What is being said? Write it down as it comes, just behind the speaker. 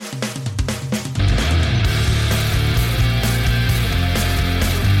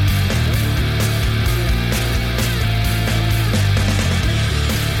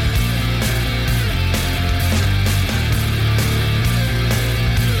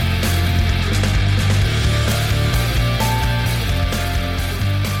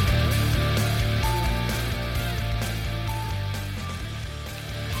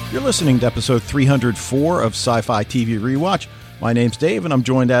You're listening to episode 304 of Sci-Fi TV Rewatch. My name's Dave, and I'm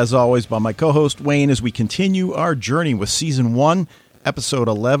joined, as always, by my co-host, Wayne, as we continue our journey with Season 1, Episode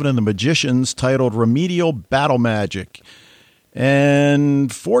 11 of The Magicians, titled Remedial Battle Magic.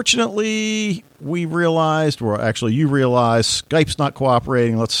 And fortunately, we realized, or actually you realized, Skype's not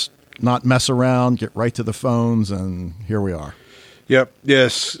cooperating. Let's not mess around, get right to the phones, and here we are. Yep.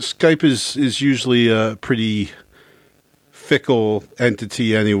 Yes, Skype is usually a pretty fickle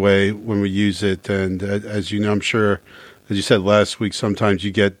entity anyway when we use it. And as you know, I'm sure, as you said last week, sometimes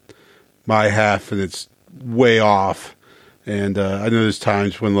you get my half and it's way off. And I know there's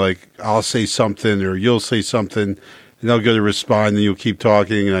times when, like, I'll say something or you'll say something and they'll go to respond and you'll keep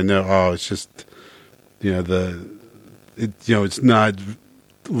talking. And I know, it's just, it's not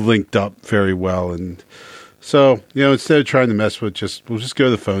linked up very well. And so, instead of trying to mess with, we'll just go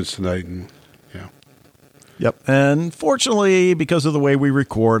to the phones tonight and, Yep. And fortunately, because of the way we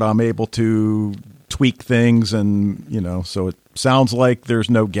record, I'm able to tweak things and, so it sounds like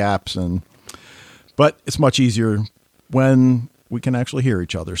there's no gaps. But it's much easier when we can actually hear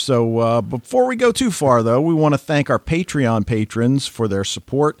each other. So before we go too far, though, we want to thank our Patreon patrons for their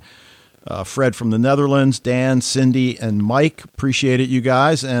support. Fred from the Netherlands, Dan, Cindy, and Mike. Appreciate it, you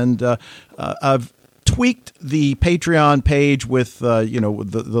guys. And I've tweaked the Patreon page with, the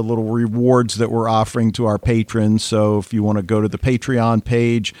little rewards that we're offering to our patrons. So if you want to go to the Patreon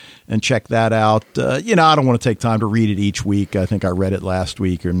page and check that out, I don't want to take time to read it each week. I think I read it last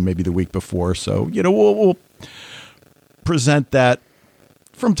week or maybe the week before. So, we'll present that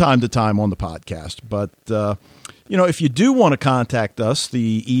from time to time on the podcast. But, if you do want to contact us,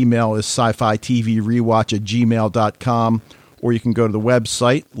 the email is sci-fi-tvrewatch@gmail.com. Or you can go to the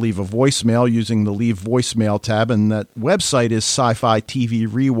website, leave a voicemail using the Leave Voicemail tab. And that website is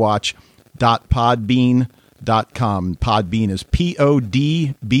sci-fi-tvrewatch.podbean.com. Podbean is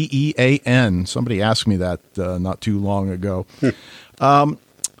Podbean. Somebody asked me that not too long ago. All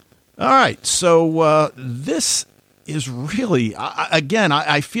right. So this is really,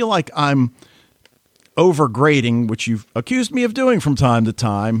 I feel like I'm overgrading, which you've accused me of doing from time to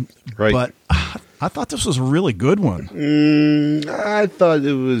time. Right. But I thought this was a really good one. I thought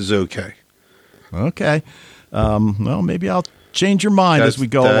it was okay. Okay. Well, maybe I'll change your mind as we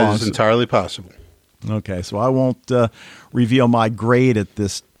go along. That is entirely possible. Okay, so I won't reveal my grade at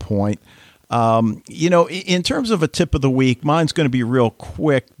this point. In terms of a tip of the week, mine's going to be real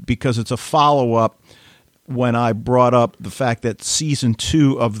quick because it's a follow-up when I brought up the fact that Season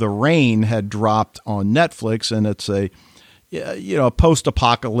 2 of The Rain had dropped on Netflix, and it's a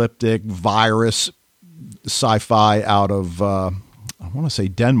post-apocalyptic virus sci-fi out of, I want to say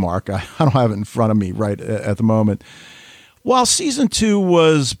Denmark. I don't have it in front of me right at the moment. While Season 2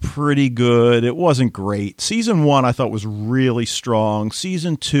 was pretty good, it wasn't great. Season 1 I thought was really strong.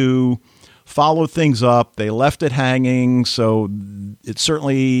 Season 2 followed things up. They left it hanging, so it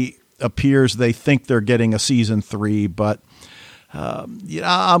certainly appears they think they're getting a Season 3, but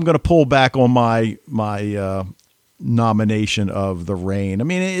I'm going to pull back on my nomination of The Rain. I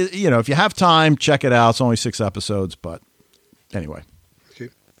mean, if you have time, check it out. It's only 6 episodes, but anyway. Okay.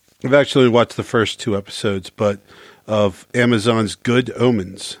 I've actually watched the first 2 episodes, but of Amazon's Good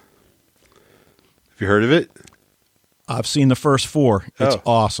Omens. Have you heard of it? I've seen the first 4. It's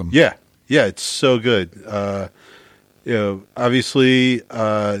awesome. Yeah, it's so good. Obviously,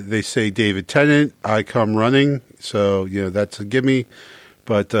 they say David Tennant, I Come Running, so that's a gimme.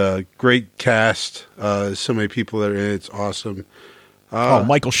 But great cast, so many people that are in it. It's awesome.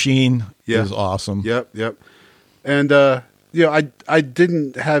 Michael Sheen is awesome. Yep. And I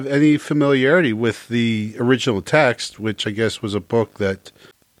didn't have any familiarity with the original text, which I guess was a book that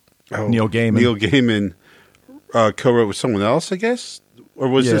Neil Gaiman co-wrote with someone else, I guess. Or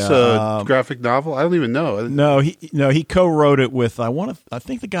was this a graphic novel? I don't even know. No, he co-wrote it with I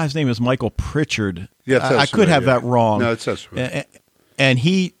think the guy's name is Michael Pritchard. Yeah, I could have that wrong. No, it says right. And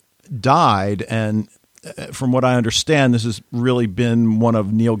he died, and from what I understand, this has really been one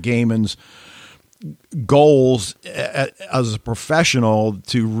of Neil Gaiman's goals as a professional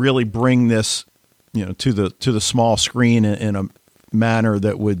to really bring this, to the small screen in a manner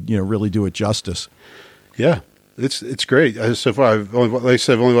that would, really do it justice. Yeah, it's great. So far, I've only watched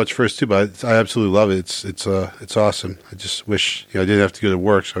the first 2, but I absolutely love it. It's awesome. I just wish I didn't have to go to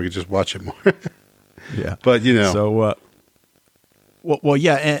work so I could just watch it more. Yeah, but so. Well,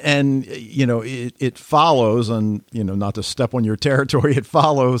 yeah, and it follows, and not to step on your territory, it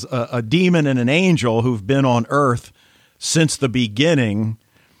follows a demon and an angel who've been on Earth since the beginning,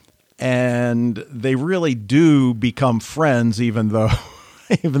 and they really do become friends, even though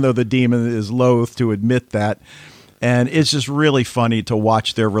the demon is loath to admit that. And it's just really funny to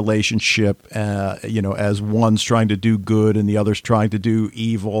watch their relationship, as one's trying to do good and the other's trying to do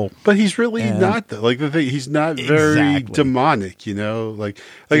evil. But he's really not, though. Like, the thing, he's not very demonic, Like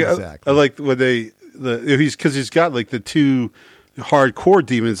exactly. I like when he's got like the two hardcore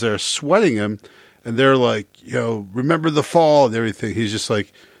demons that are sweating him, and they're like, remember the fall and everything. He's just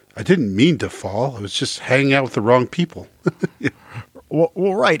like, I didn't mean to fall. I was just hanging out with the wrong people.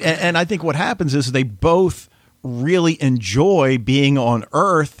 Well, right. And I think what happens is they both really enjoy being on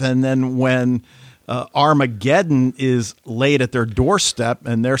Earth. And then when Armageddon is laid at their doorstep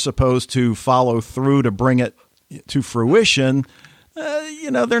and they're supposed to follow through to bring it to fruition,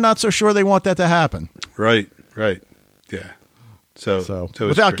 they're not so sure they want that to happen. Right. Yeah. So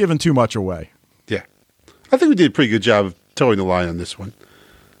without giving too much away. Yeah. I think we did a pretty good job of towing the line on this one.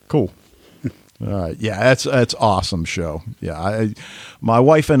 Cool. All right. Yeah, that's awesome show. Yeah, my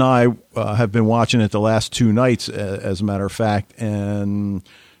wife and I have been watching it the last 2 nights, as a matter of fact, and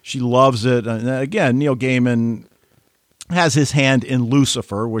she loves it. And again, Neil Gaiman has his hand in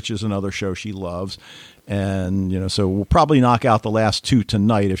Lucifer, which is another show she loves. And, so we'll probably knock out the last 2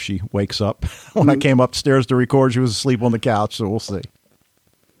 tonight if she wakes up. When I came upstairs to record, she was asleep on the couch, so we'll see.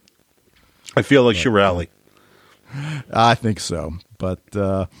 I feel like she'll rally. I think so. But,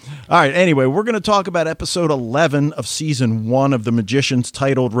 all right, anyway, we're going to talk about episode 11 of season 1 of The Magicians,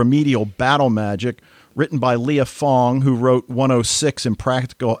 titled Remedial Battle Magic, written by Leah Fong, who wrote 106 in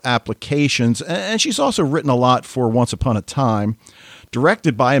Practical Applications. And she's also written a lot for Once Upon a Time,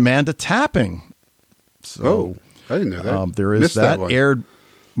 directed by Amanda Tapping. So, I didn't know that. There is that aired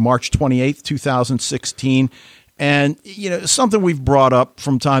March 28th, 2016. And, something we've brought up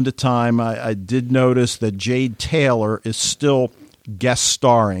from time to time, I did notice that Jade Taylor is still guest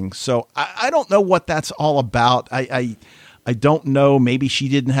starring. So I don't know what that's all about. I don't know. Maybe she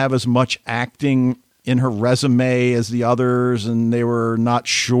didn't have as much acting in her resume as the others, and they were not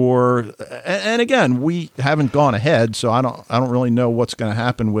sure. And again, we haven't gone ahead, so I don't really know what's going to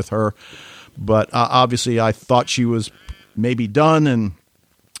happen with her. But obviously, I thought she was maybe done, and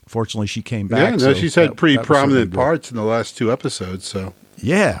fortunately, she came back. Yeah, no, she's had pretty prominent parts in the last 2 episodes. So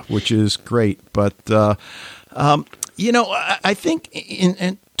yeah, which is great. But I think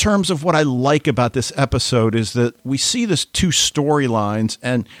in terms of what I like about this episode is that we see this 2 storylines,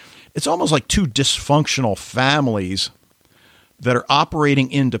 and it's almost like 2 dysfunctional families that are operating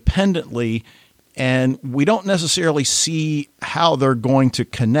independently, and we don't necessarily see how they're going to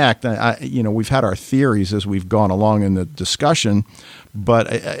connect. We've had our theories as we've gone along in the discussion,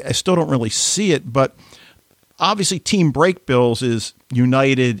 but I still don't really see it. But obviously, Team Breakbills is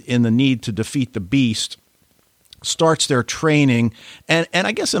united in the need to defeat the Beast, starts their training, and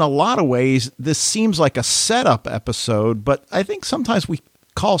I guess in a lot of ways, this seems like a setup episode, but I think sometimes we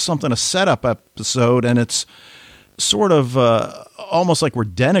call something a setup episode, and it's sort of almost like we're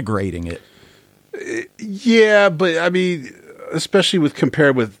denigrating it. Yeah, but I mean, especially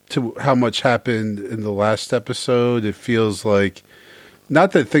compared to how much happened in the last episode, it feels like,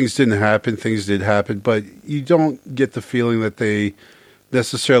 not that things didn't happen, things did happen, but you don't get the feeling that they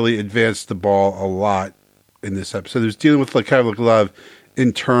necessarily advanced the ball a lot in this episode. There's dealing with a lot of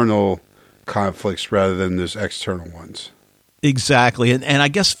internal conflicts rather than there's external ones. Exactly. And I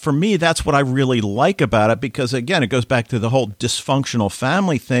guess for me, that's what I really like about it, because, again, it goes back to the whole dysfunctional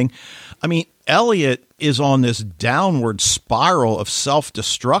family thing. I mean, Elliot is on this downward spiral of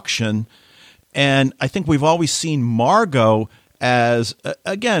self-destruction, and I think we've always seen Margot as,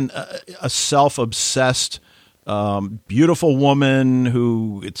 again, a self-obsessed, beautiful woman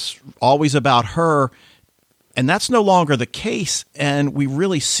who it's always about her, and that's no longer the case, and we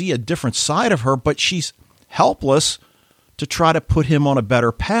really see a different side of her, but she's helpless to try to put him on a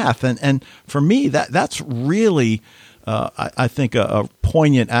better path. And for me, that's really, I think, a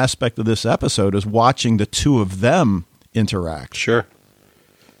poignant aspect of this episode is watching the 2 of them interact. Sure.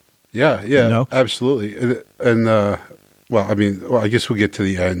 Yeah, absolutely. And I guess we'll get to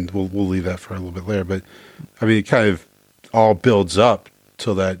the end. We'll leave that for a little bit later. But, I mean, it kind of all builds up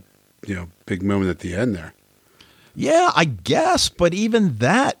till that, big moment at the end there. Yeah, I guess, but even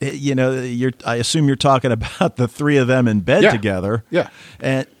that, I assume you're talking about the 3 of them in bed together. Yeah.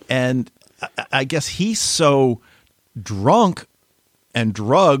 And I guess he's so drunk and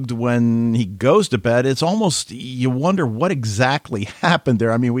drugged when he goes to bed, it's almost, you wonder what exactly happened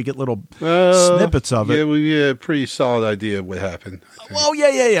there. I mean, we get little snippets of it. Yeah, we get a pretty solid idea of what happened. Oh,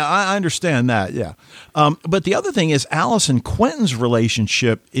 yeah. I understand that, yeah. But the other thing is Alice and Quentin's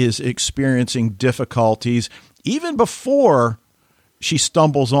relationship is experiencing difficulties even before she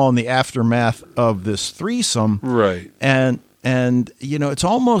stumbles on the aftermath of this threesome. Right. And it's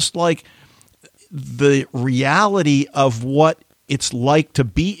almost like the reality of what it's like to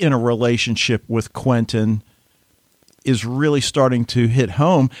be in a relationship with Quentin is really starting to hit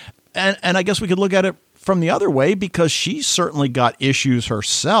home. And I guess we could look at it from the other way, because she's certainly got issues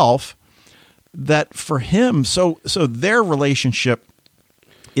herself that for him, so their relationship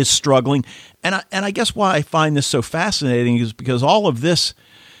is struggling. And I guess why I find this so fascinating is because all of this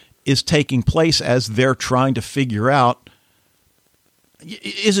is taking place as they're trying to figure out,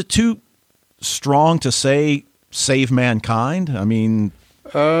 is it too strong to say save mankind? I mean,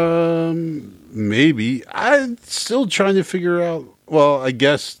 maybe. I'm still trying to figure out, well, I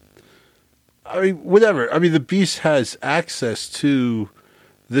guess, I mean, whatever. I mean, the Beast has access to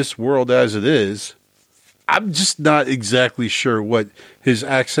this world as it is. I'm just not exactly sure what his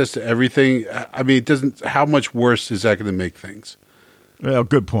access to everything. I mean, it doesn't. How much worse is that going to make things? Well,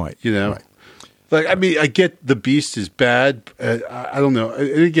 good point. You know, right. Like, I mean, I get the Beast is bad. I don't know.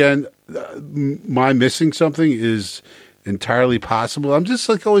 And again, my missing something is entirely possible. I'm just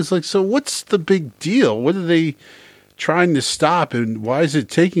like always like, so what's the big deal? What are they trying to stop, and why is it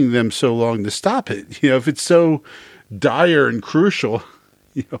taking them so long to stop it? You know, if it's so dire and crucial,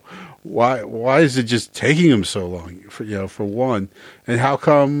 you know, why is it just taking them so long? For one, and how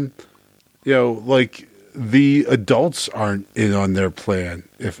come, like the adults aren't in on their plan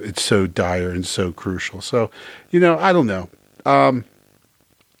if it's so dire and so crucial? So, I don't know.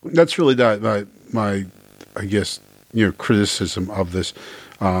 That's really not my I guess, criticism of this,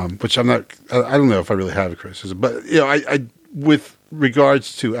 which I don't know if I really have a criticism, but, I with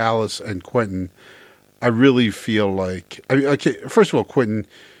regards to Alice and Quentin, I really feel like, I mean, okay, first of all, Quentin,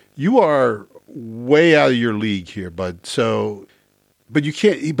 you are way out of your league here, bud. So, but you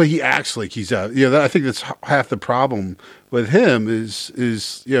can't, but he acts like he's out. I think that's half the problem with him is,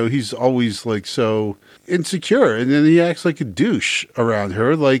 he's always like so insecure, and then he acts like a douche around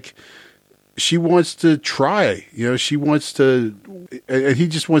her. Like, she wants to try, she wants to, and he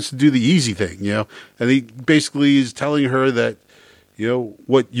just wants to do the easy thing, and he basically is telling her that,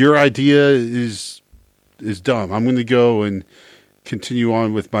 what your idea is dumb. I'm going to go and continue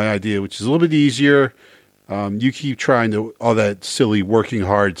on with my idea, which is a little bit easier. You keep trying to all that silly working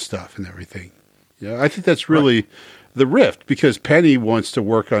hard stuff and everything. I think that's really the rift, because Penny wants to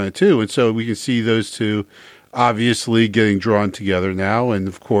work on it too. And so we can see those two obviously getting drawn together now. And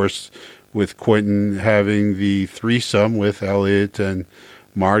of course, with Quentin having the threesome with Elliot and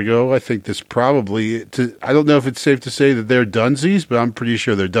Margot, I think this probably, I don't know if it's safe to say that they're dunsies, but I'm pretty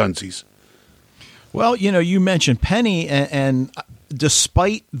sure they're dunsies. Well, you mentioned Penny, and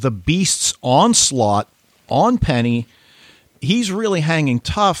despite the Beast's onslaught on Penny, he's really hanging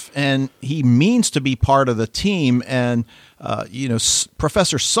tough, and he means to be part of the team. And,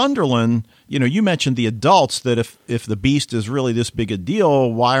 Professor Sunderland, you mentioned the adults, that if the Beast is really this big a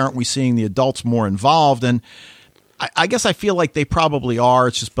deal, why aren't we seeing the adults more involved? And I guess I feel like they probably are.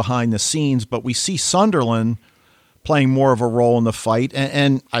 It's just behind the scenes, but we see Sunderland playing more of a role in the fight.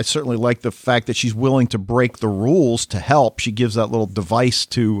 And I certainly like the fact that she's willing to break the rules to help. She gives that little device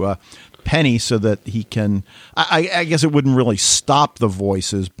to Penny so that he can, I guess it wouldn't really stop the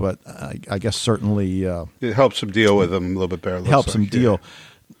voices, but I guess certainly it helps him deal with them a little bit better. Helps him deal.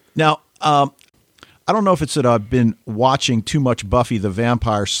 Now, I don't know if it's that I've been watching too much Buffy the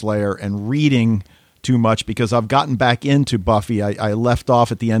Vampire Slayer and reading too much, because I've gotten back into Buffy. I left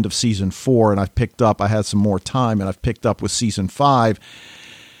off at the end of season 4, and I had some more time, and I've picked up with season 5.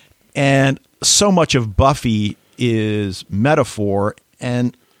 And so much of Buffy is metaphor,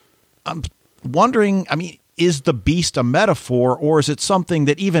 and I'm wondering, I mean, is the Beast a metaphor, or is it something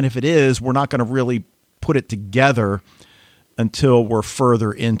that, even if it is, we're not going to really put it together until we're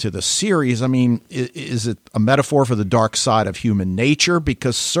further into the series? I mean, is it a metaphor for the dark side of human nature?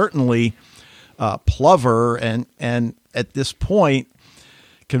 Because certainly Plover, and at this point,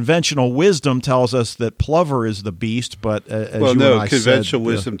 conventional wisdom tells us that Plover is the Beast, but conventional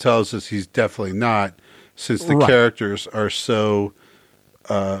wisdom tells us he's definitely not, since the characters are so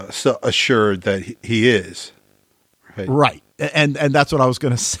assured that he is. Right. And that's what I was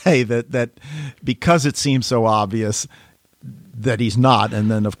going to say, that because it seems so obvious that he's not,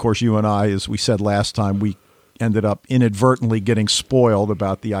 and then, of course, you and I, as we said last time, we ended up inadvertently getting spoiled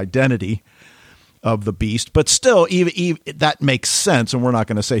about the identity of the Beast. But still, even that makes sense, and we're not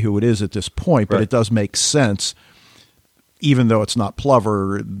going to say who it is at this point, but it does make sense, even though it's not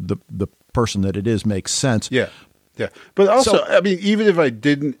Plover, the person that it is makes sense. Yeah. Yeah. But also, I mean, even if I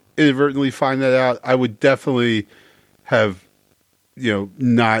didn't inadvertently find that out, I would definitely have,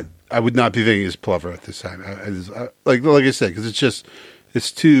 I would not be thinking it's Plover at this time. Like I said, because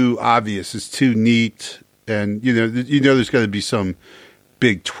it's too obvious, it's too neat, and there's got to be some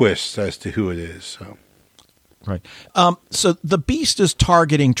big twist as to who it is. So. Right. So the Beast is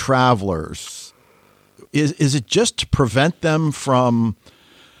targeting travelers. Is it just to prevent them from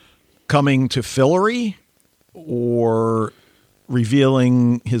coming to Fillory or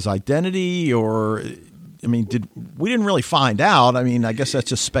revealing his identity? Or, I mean, we didn't really find out. I mean, I guess that's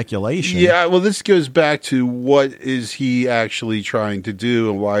just speculation. Yeah, well, this goes back to what is he actually trying to do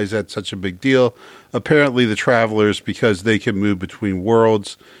and why is that such a big deal? Apparently the travelers, because they can move between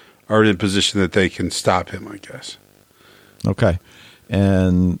worlds, are in a position that they can stop him, I guess. Okay.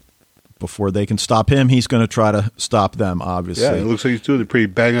 And before they can stop him, he's going to try to stop them, obviously. Yeah, it looks like he's doing a pretty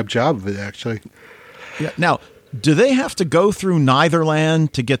bang-up job of it, actually. Yeah. Now, do they have to go through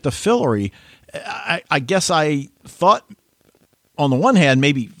Neitherland to get to Fillory? I guess I thought, on the one hand,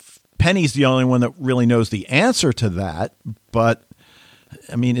 maybe Penny's the only one that really knows the answer to that. But,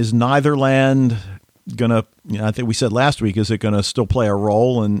 I mean, is Neitherland going to, I think we said last week, is it going to still play a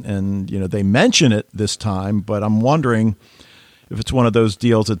role? And they mention it this time, but I'm wondering if it's one of those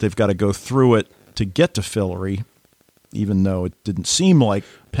deals that they've got to go through it to get to Fillory, even though it didn't seem like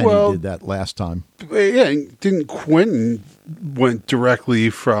Penny did that last time. Yeah, didn't Quentin went directly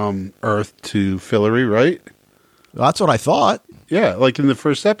from Earth to Fillory, right? That's what I thought. Yeah, like in the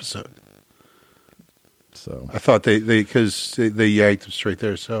first episode. So I thought they yanked him straight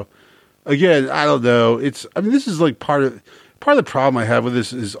there. So again, I don't know. This is like part of the problem I have with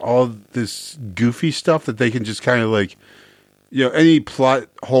this is all this goofy stuff that they can just kind of like, any plot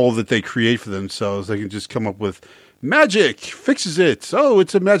hole that they create for themselves, they can just come up with magic fixes it. Oh,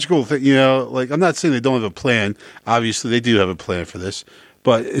 it's a magical thing. Like I'm not saying they don't have a plan. Obviously, they do have a plan for this,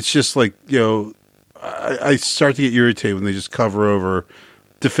 but it's just like I start to get irritated when they just cover over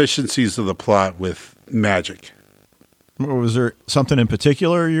deficiencies of the plot with magic. Was there something in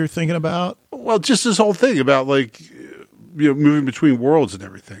particular you're thinking about? Well, just this whole thing about moving between worlds and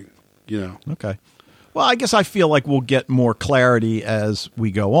everything. Okay. Well, I guess I feel like we'll get more clarity as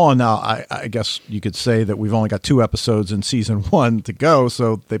we go on. Now, I guess you could say that we've only got 2 episodes in season 1 to go,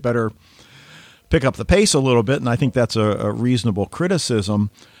 so they better pick up the pace a little bit, and I think that's a reasonable criticism.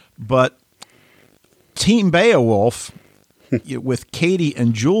 But Team Beowulf, with Katie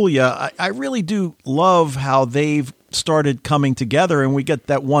and Julia, I really do love how they've started coming together, and we get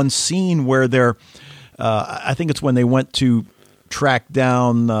that one scene where they're, I think it's when they went to track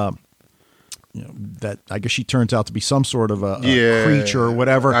down that I guess she turns out to be some sort of a creature or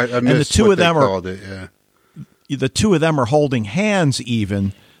whatever. And the two of them the two of them are holding hands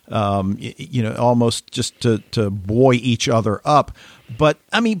even, almost just to buoy each other up. But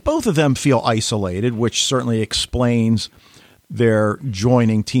I mean, both of them feel isolated, which certainly explains their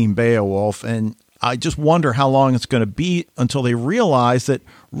joining Team Beowulf. And I just wonder how long it's going to be until they realize that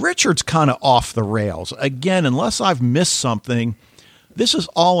Richard's kind of off the rails. Again, unless I've missed something, this is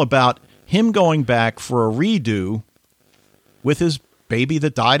all about him going back for a redo with his baby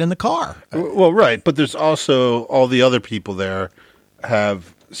that died in the car. Well, right. But there's also all the other people there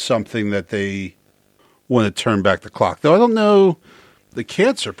have something that they want to turn back the clock. Though I don't know the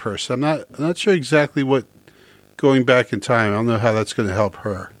cancer person. I'm not sure exactly what going back in time. I don't know how that's going to help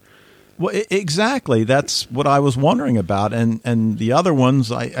her. Well, exactly. That's what I was wondering about. And the other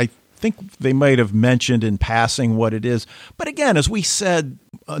ones, I think they might have mentioned in passing what it is. But again, as we said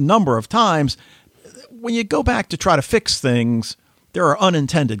a number of times, when you go back to try to fix things, there are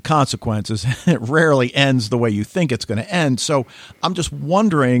unintended consequences. It rarely ends the way you think it's going to end. So I'm just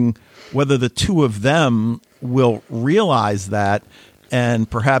wondering whether the two of them will realize that and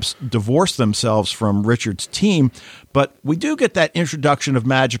perhaps divorce themselves from Richard's team. But we do get that introduction of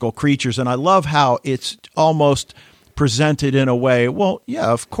magical creatures, and I love how it's almost presented in a way, well,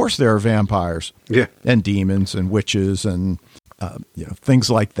 yeah, of course there are vampires, and demons and witches and things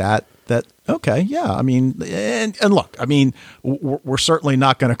like that. Okay, yeah, I mean, and look, I mean, we're certainly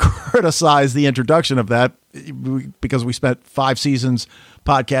not going to criticize the introduction of that because we spent 5 seasons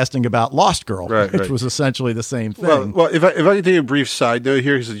podcasting about Lost Girl, which was essentially the same thing. Well, if I could take a brief side note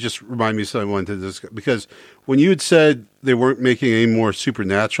here, because it just reminded me of something I wanted to discuss. Because when you had said they weren't making any more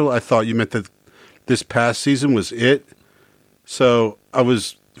Supernatural, I thought you meant that this past season was it. So I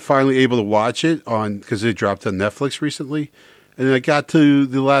was finally able to watch it because it dropped on Netflix recently. And then I got to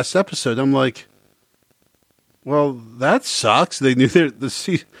the last episode. I'm like, well, that sucks. They knew the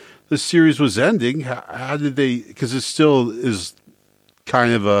series was ending. How did they? Because it still is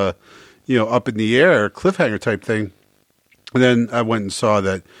kind of a, up in the air cliffhanger type thing. And then I went and saw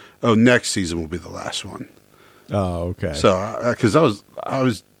that, next season will be the last one. Oh, okay. So, because I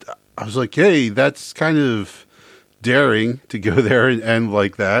was like, hey, that's kind of daring to go there and end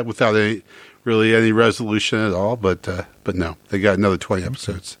like that without any really any resolution at all. But no, they got another 20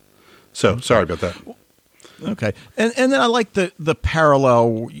 episodes. So sorry about that. Okay. And then I like the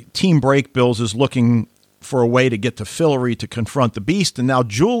parallel. Team Break Bills is looking for a way to get to Fillory to confront the Beast, and now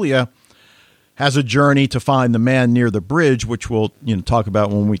Julia has a journey to find the man near the bridge, which we'll talk about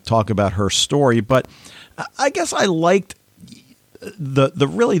when we talk about her story. But I guess I liked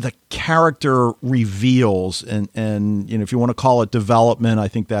the character reveals, and if you want to call it development, I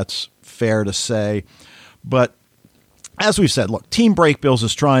think that's fair to say. But as we've said, look, Team Break Bills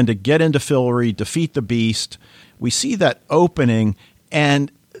is trying to get into Fillory, defeat the Beast. We see that opening,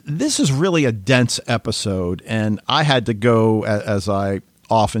 and this is really a dense episode, and I had to go, as I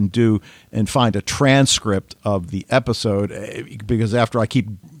often do, and find a transcript of the episode, because after I keep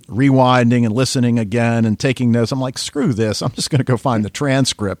rewinding and listening again and taking notes, I'm like, screw this. I'm just going to go find the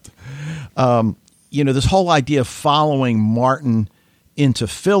transcript. This whole idea of following Martin into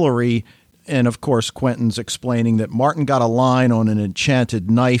Fillory, and of course, Quentin's explaining that Martin got a line on an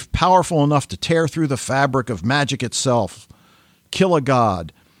enchanted knife powerful enough to tear through the fabric of magic itself, kill a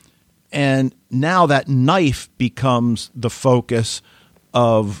god. And now that knife becomes the focus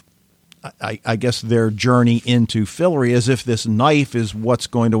of, I guess, their journey into Fillory, as if this knife is what's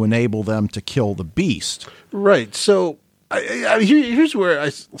going to enable them to kill the Beast. Right. So here's where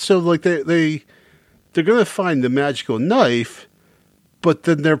they're going to find the magical knife, but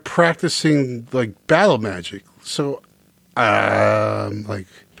then they're practicing like battle magic. So, I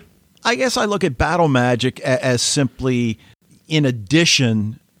guess I look at battle magic as simply in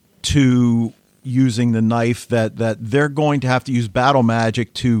addition to using the knife, that they're going to have to use battle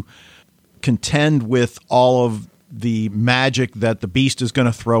magic to contend with all of the magic that the Beast is going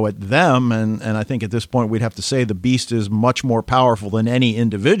to throw at them. And I think at this point we'd have to say the Beast is much more powerful than any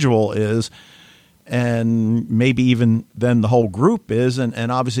individual is, and maybe even than the whole group is.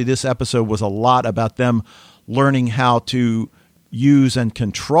 And obviously this episode was a lot about them learning how to use and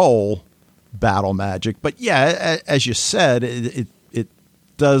control battle magic. But yeah, as you said, it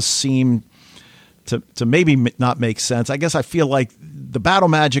does seem to maybe not make sense. I guess I feel like the battle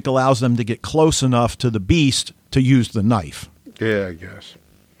magic allows them to get close enough to the Beast to use the knife. Yeah, I guess.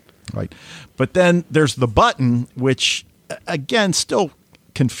 Right. But then there's the button, which, again, still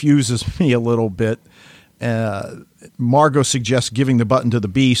confuses me a little bit. Margot suggests giving the button to the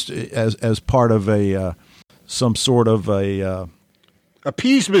Beast as part of some sort of a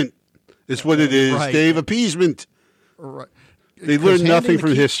appeasement is what it is, right. Dave. Appeasement. Right. They learn nothing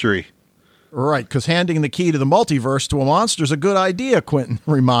from history. Right, because handing the key to the multiverse to a monster is a good idea, Quentin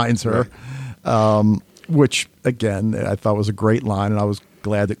reminds her, right. Which, again, I thought was a great line, and I was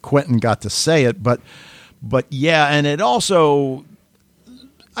glad that Quentin got to say it. But yeah, and it also,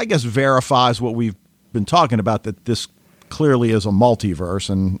 I guess, verifies what we've been talking about, that this clearly is a multiverse,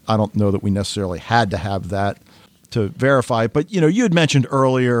 and I don't know that we necessarily had to have that to verify. But, you had mentioned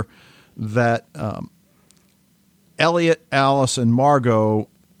earlier that Elliot, Alice, and Margot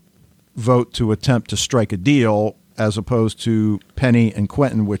vote to attempt to strike a deal, as opposed to Penny and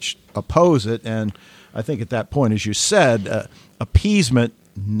Quentin, which oppose it. And I think at that point, as you said, appeasement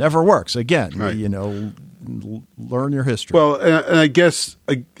never works. Again, right. Learn your history. Well, and I guess,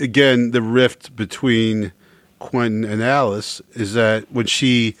 again, the rift between Quentin and Alice is that when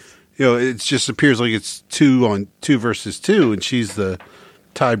she, it just appears like it's 2 versus 2, and she's the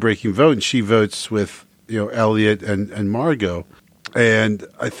tie-breaking vote, and she votes with, Elliot and Margot. And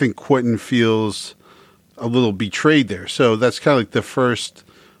I think Quentin feels a little betrayed there. So that's kind of like the first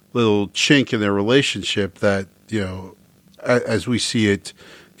little chink in their relationship that, as we see it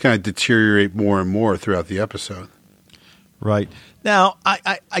kind of deteriorate more and more throughout the episode. Right. Now,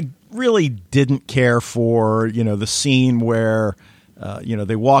 I really didn't care for, the scene where,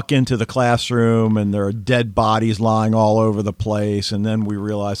 they walk into the classroom and there are dead bodies lying all over the place. And then we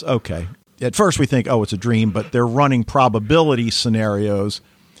realize, okay, at first we think, oh, it's a dream, but they're running probability scenarios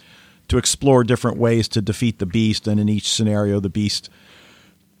to explore different ways to defeat the Beast. And in each scenario, the Beast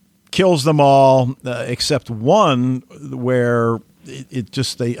kills them all, except one where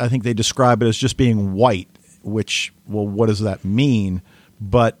I think they describe it as just being white, which, well, what does that mean?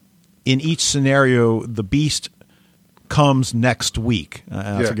 But in each scenario, the Beast comes next week.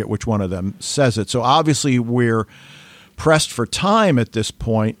 I forget which one of them says it. So obviously we're pressed for time at this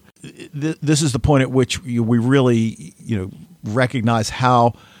point. This is the point at which we really, recognize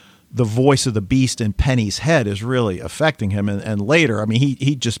how the voice of the Beast in Penny's head is really affecting him. And later, I mean,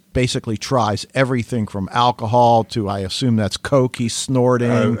 he just basically tries everything from alcohol to, I assume that's Coke he's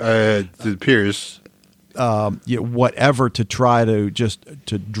snorting. It appears. Whatever to try to just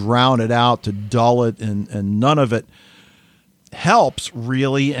to drown it out, to dull it, and none of it helps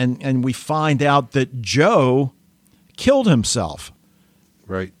really, and we find out that Joe killed himself,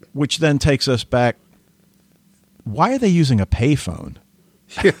 Right. which then takes us back. Why are they using a payphone?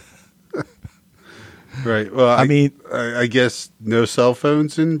 Yeah. Right. Well, I mean, I guess no cell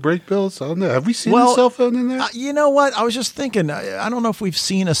phones in Brakebills. I don't know. Have we seen a cell phone in there? You know what? I was just thinking, I don't know if we've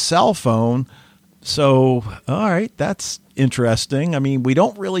seen a cell phone. So, all right, that's interesting. I mean, we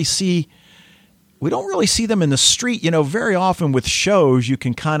don't really see them in the street. You know, very often with shows, you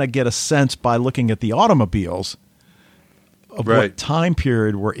can kind of get a sense by looking at the automobiles of what time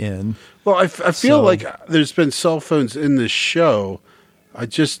period we're in. Well, I feel like there's been cell phones in the show. I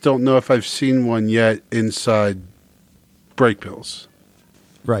just don't know if I've seen one yet inside Brakebills.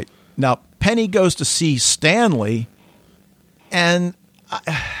 Right. Now, Penny goes to see Stanley, and,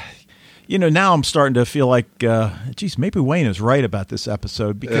 now I'm starting to feel like, geez, maybe Wayne is right about this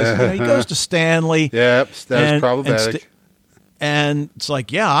episode, because he goes to Stanley. Yep, that's problematic. And it's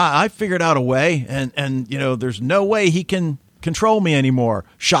like, yeah, I figured out a way, and there's no way he can control me anymore.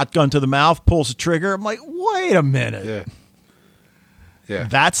 Shotgun to the mouth, pulls the trigger. I'm like, wait a minute. Yeah. Yeah.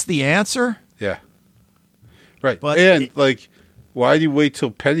 That's the answer? Yeah. Right. But why do you wait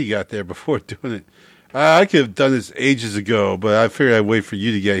till Penny got there before doing it? I could have done this ages ago, but I figured I'd wait for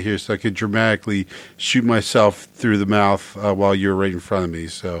you to get here so I could dramatically shoot myself through the mouth while you were right in front of me.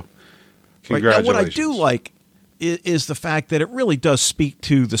 So, congratulations. Now, what I do like is the fact that it really does speak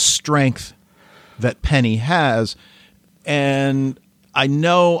to the strength that Penny has. And I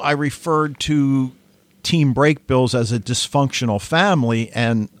know I referred to Team Brakebills as a dysfunctional family,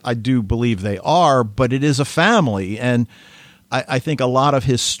 and I do believe they are, but it is a family. And I think a lot of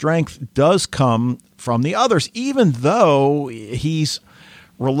his strength does come from the others, even though he's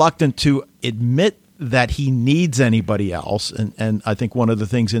reluctant to admit that he needs anybody else. And I think one of the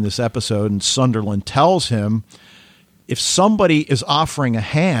things in this episode, and Sunderland tells him, if somebody is offering a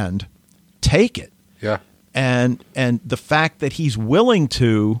hand, take it. Yeah. And the fact that he's willing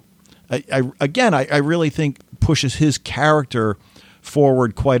to, I really think pushes his character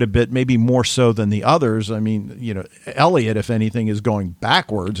forward quite a bit, maybe more so than the others. I mean, Elliot, if anything, is going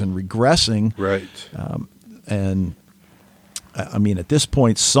backwards and regressing. Right. And I mean, at this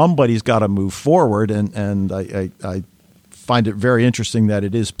point, somebody's got to move forward. And I find it very interesting that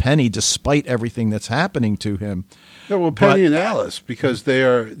it is Penny, despite everything that's happening to him. Yeah, well, Penny and Alice, because they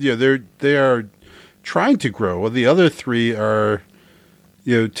are, they are trying to grow. Well, the other three are,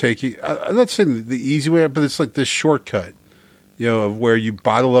 taking. I'm not saying the easy way, but it's like this shortcut. Of where you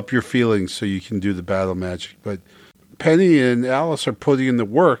bottle up your feelings so you can do the battle magic. But Penny and Alice are putting in the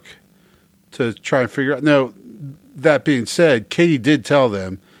work to try and figure out. Now, that being said, Katie did tell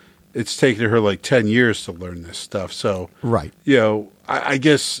them it's taken her like 10 years to learn this stuff. So, right. I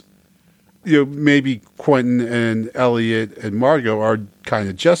guess, maybe Quentin and Elliot and Margot are kind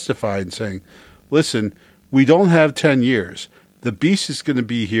of justified in saying, listen, we don't have 10 years. The beast is going to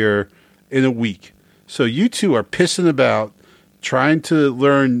be here in a week. So you two are pissing about trying to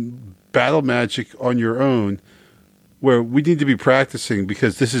learn battle magic on your own, where we need to be practicing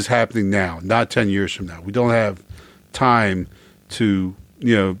because this is happening now, not 10 years from now. We don't have time to,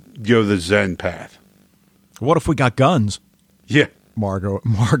 go the Zen path. What if we got guns? Yeah. Margot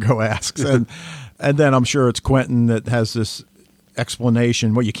asks. And then I'm sure it's Quentin that has this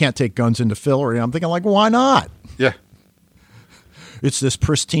explanation. Well, you can't take guns into Fillory. I'm thinking, like, why not? Yeah. It's this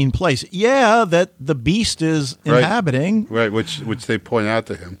pristine place. Yeah, that the beast is inhabiting. Right, which they point out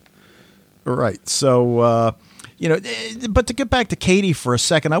to him. Right. So, but to get back to Katie for a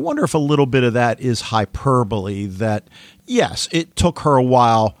second, I wonder if a little bit of that is hyperbole, that, yes, it took her a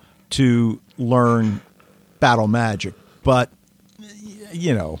while to learn battle magic. But,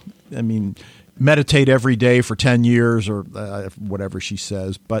 meditate every day for 10 years or whatever she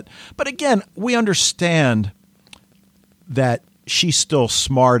says. But again, we understand that she's still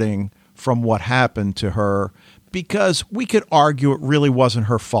smarting from what happened to her, because we could argue it really wasn't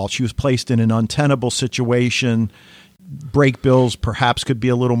her fault. She was placed in an untenable situation. Brakebills perhaps could be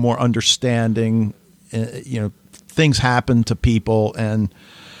a little more understanding. Things happen to people, and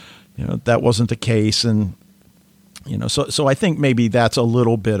that wasn't the case. And so I think maybe that's a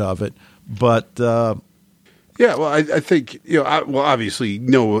little bit of it. But yeah, well, I think obviously,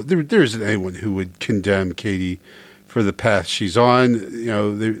 no, there isn't anyone who would condemn Katie for the path she's on.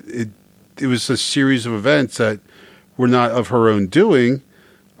 It was a series of events that were not of her own doing,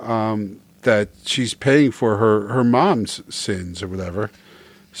 that she's paying for her mom's sins or whatever.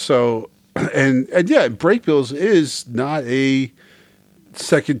 So, and yeah, Brakebills is not a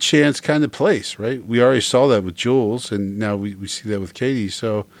second chance kind of place, right? We already saw that with Jules, and now we see that with Katie.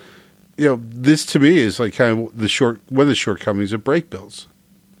 So, this to me is like kind of one of the shortcomings of break bills.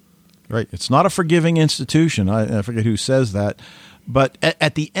 Right. It's not a forgiving institution. I forget who says that. But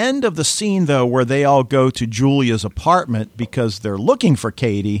at the end of the scene, though, where they all go to Julia's apartment because they're looking for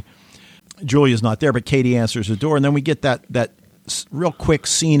Katie, Julia's not there, but Katie answers the door. And then we get that real quick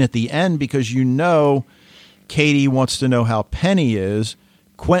scene at the end because Katie wants to know how Penny is.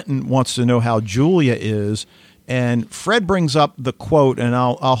 Quentin wants to know how Julia is. And Fred brings up the quote, and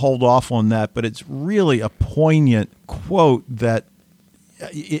I'll hold off on that, but it's really a poignant quote that,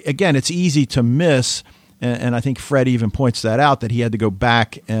 again, it's easy to miss. And I think Fred even points that out, that he had to go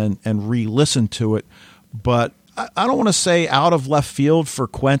back and re-listen to it. But I don't want to say out of left field for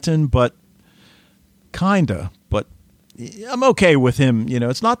Quentin, but kinda. But I'm okay with him.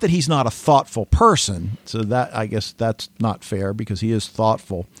 It's not that he's not a thoughtful person. So that, I guess that's not fair because he is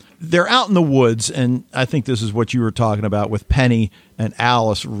thoughtful. They're out in the woods, and I think this is what you were talking about with Penny and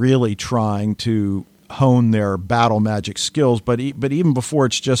Alice really trying to hone their battle magic skills. But even before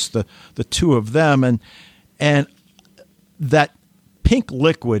it's just the two of them, and that pink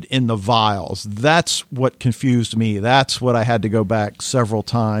liquid in the vials, that's what confused me. That's what I had to go back several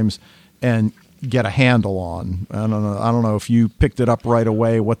times and get a handle on. I don't know if you picked it up right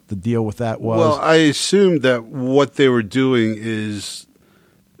away, what the deal with that was. Well, I assumed that what they were doing is,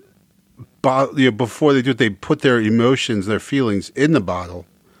 before they do it, they put their emotions, their feelings in the bottle.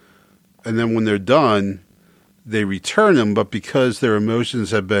 And then when they're done, they return them. But because their emotions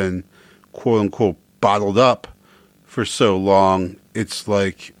have been, quote unquote, bottled up for so long, it's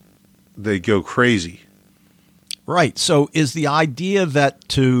like they go crazy. Right. So is the idea that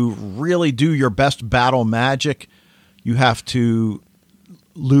to really do your best battle magic, you have to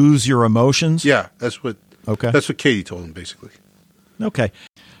lose your emotions? Yeah, that's what Katie told him, basically. Okay.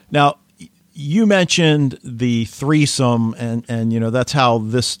 Now, you mentioned the threesome, and that's how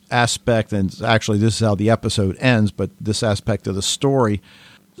this aspect, and actually this is how the episode ends, but this aspect of the story.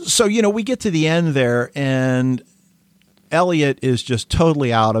 So, we get to the end there, and Elliot is just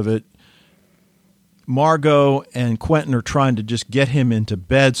totally out of it. Margot and Quentin are trying to just get him into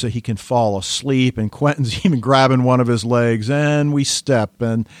bed so he can fall asleep, and Quentin's even grabbing one of his legs, and we step,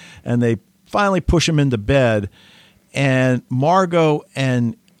 and they finally push him into bed, and Margot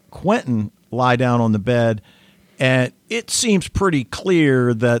and Quentin lie down on the bed, and it seems pretty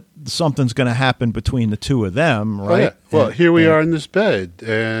clear that something's going to happen between the two of them, right? Oh, yeah. Well, here we are in this bed,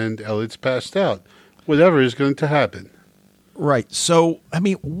 and Elliot's passed out. Whatever is going to happen. Right. So,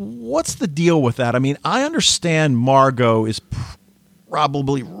 what's the deal with that? I understand Margot is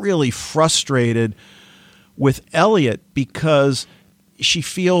probably really frustrated with Elliot because she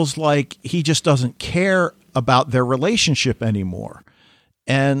feels like he just doesn't care about their relationship anymore.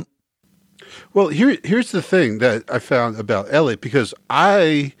 And well, here's the thing that I found about Elliot, because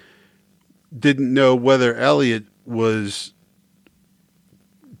I didn't know whether Elliot was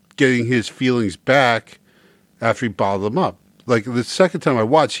getting his feelings back after he bottled them up. Like the second time I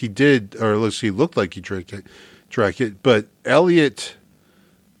watched, he did, or at least he looked like he drank it. But Elliot,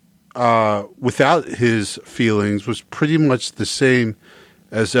 without his feelings, was pretty much the same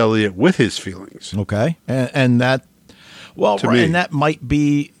as Elliot with his feelings. Okay, and that. Well, right, and that might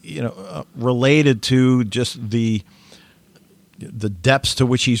be, related to just the depths to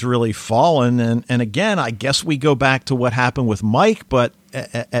which he's really fallen. And again, I guess we go back to what happened with Mike, but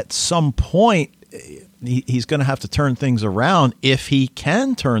at some point, he's going to have to turn things around if he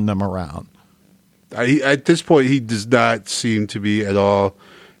can turn them around. At this point, he does not seem to be at all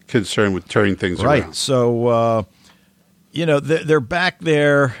concerned with turning things around. Right. So, they're back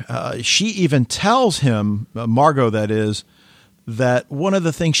there. She even tells him, Margot that is, that one of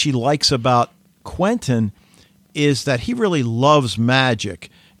the things she likes about Quentin is that he really loves magic.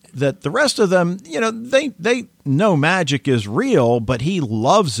 That the rest of them, they know magic is real, but he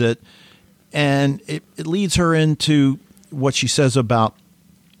loves it. And it leads her into what she says about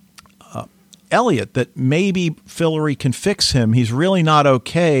Elliot, that maybe Fillory can fix him. He's really not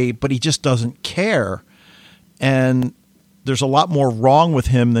okay, but he just doesn't care. And there's a lot more wrong with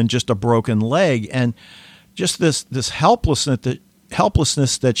him than just a broken leg. And just this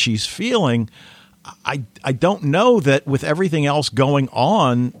helplessness that she's feeling, I don't know that with everything else going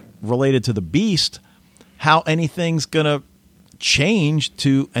on related to the Beast, how anything's going to change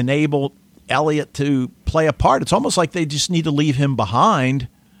to enable Elliot to play a part. It's almost like they just need to leave him behind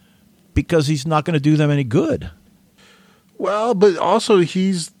because he's not going to do them any good. Well, but also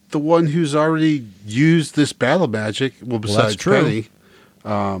he's the one who's already used this battle magic. Well, besides Penny,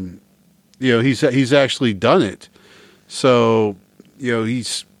 he's actually done it. So,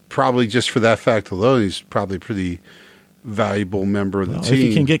 he's probably, just for that fact alone, he's probably pretty valuable member of the If team.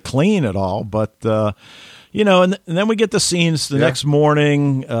 he can get clean at all. But, and then we get the scenes the next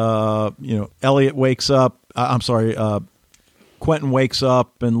morning. Elliot wakes up. Quentin wakes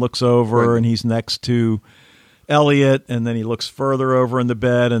up and looks over, and he's next to Elliot, and then he looks further over in the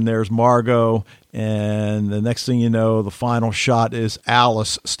bed, and there's Margot. And the next thing you know, the final shot is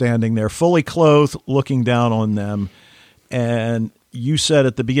Alice standing there, fully clothed, looking down on them. And you said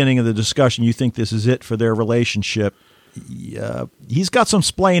at the beginning of the discussion you think this is it for their relationship. He's got some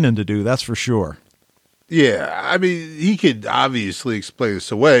splaining to do, that's for sure. Yeah, I mean, he could obviously explain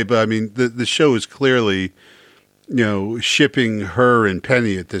this away, but I mean, the show is clearly, shipping her and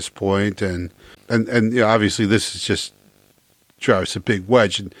Penny at this point, and obviously this is just drives a big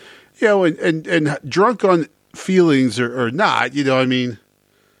wedge, and and drunk on feelings or not, I mean,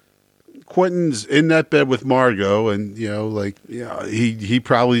 Quentin's in that bed with Margot, and he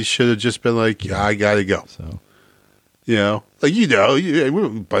probably should have just been like, yeah, I gotta go. So, we're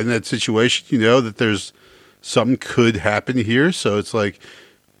in that situation, that there's something could happen here, so it's like,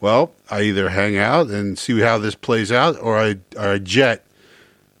 well, I either hang out and see how this plays out, or I jet,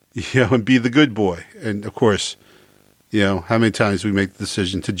 and be the good boy. And of course, how many times we make the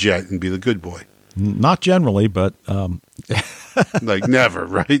decision to jet and be the good boy? Not generally, but like never,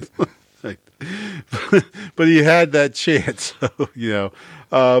 right? But he had that chance, so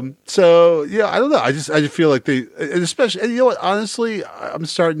I don't know. I just feel like they, and especially, and you know what? Honestly, I'm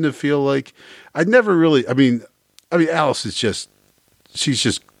starting to feel like I never really. I mean, Alice is she's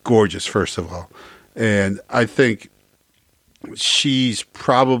just gorgeous, first of all, and I think she's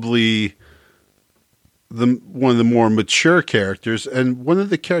probably one of the more mature characters, and one of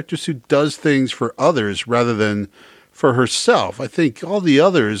the characters who does things for others rather than for herself. I think all the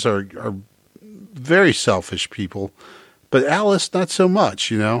others are very selfish people, but Alice not so much,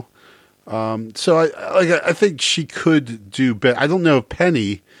 So I think she could do better. I don't know if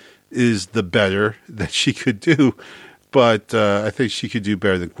Penny is the better that she could do, but I think she could do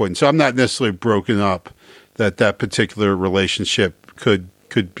better than Quentin. So I'm not necessarily broken up that particular relationship could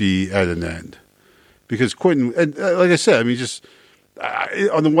be at an end, because Quentin, and like I said, I mean,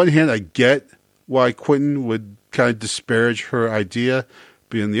 on the one hand, I get why Quentin would kind of disparage her idea,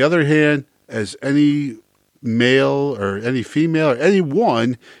 but on the other hand, as any male or any female or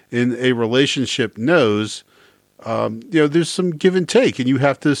anyone in a relationship knows, there's some give and take, and you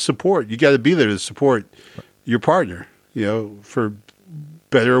have to support. You got to be there to support your partner, for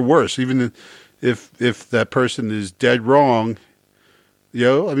better or worse. Even if that person is dead wrong,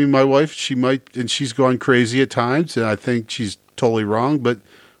 I mean, my wife, she's gone crazy at times, and I think she's totally wrong, but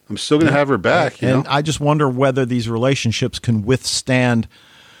I'm still going to have her back. And I just wonder whether these relationships can withstand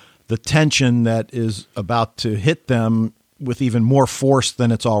the tension that is about to hit them with even more force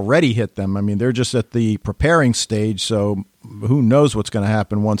than it's already hit them. I mean, they're just at the preparing stage, so who knows what's going to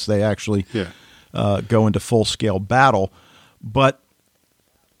happen once they actually go into full-scale battle. But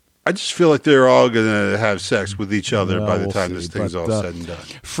I just feel like they're all going to have sex with each other by the time this thing's all said and done.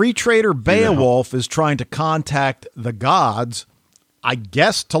 Free trader Beowulf is trying to contact the gods, I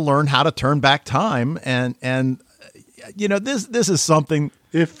guess, to learn how to turn back time. And this is something.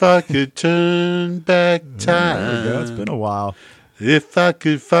 If I could turn back time. There we go. It's been a while. If I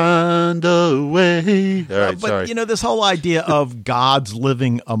could find a way. All right, but, sorry. This whole idea of gods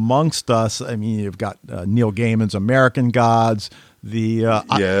living amongst us, I mean, you've got Neil Gaiman's American Gods. I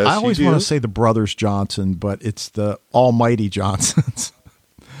always want to say the Brothers Johnson, but it's the Almighty Johnsons.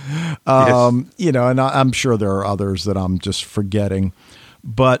 And I'm sure there are others that I'm just forgetting.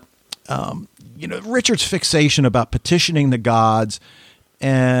 But, Richard's fixation about petitioning the gods,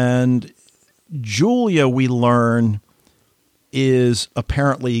 and Julia, we learn, is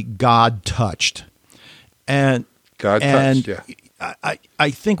apparently God touched. And I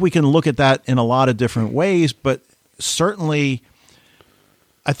think we can look at that in a lot of different ways, but certainly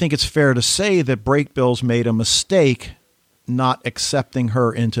I think it's fair to say that Brakebills made a mistake not accepting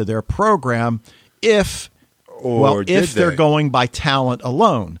her into their program if they're going by talent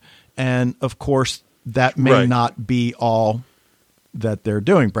alone. And of course, that may not be all that they're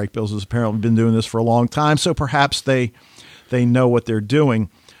doing. Brakebills has apparently been doing this for a long time, so perhaps they know what they're doing.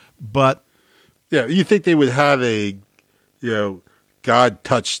 But yeah, you think they would have a God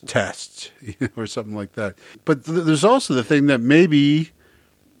touch test or something like that. But there's also the thing that maybe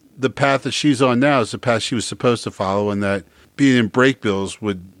the path that she's on now is the path she was supposed to follow, and that being in Brakebills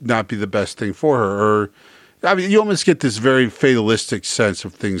would not be the best thing for her. Or, I mean, you almost get this very fatalistic sense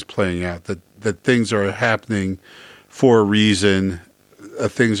of things playing out, that things are happening for a reason,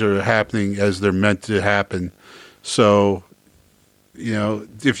 things are happening as they're meant to happen. So,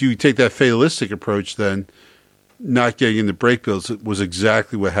 if you take that fatalistic approach, then not getting the brake bills was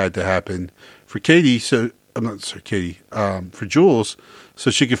exactly what had to happen for Katie. So I'm not sorry, Katie, for Jules,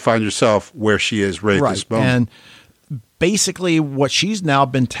 so she could find herself where she is right at this moment. And basically what she's now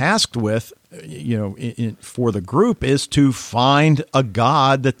been tasked with, for the group, is to find a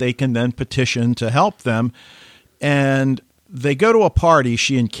god that they can then petition to help them. And they go to a party,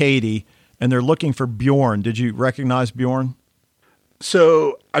 she and Katie, and they're looking for Bjorn. Did you recognize Bjorn?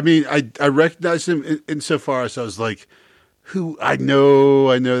 So, I mean, I recognized him insofar as I was like, who I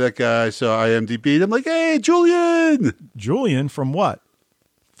know that guy. So I IMDb'd. I'm like, hey, Julian. Julian from what?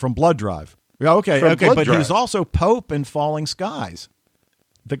 From Blood Drive. Yeah, okay, From Blood but Drive. he was also Pope in Falling Skies.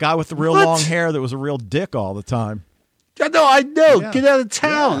 The guy with the real What? long hair that was a real dick all the time. Yeah, no, I know. Yeah. Get out of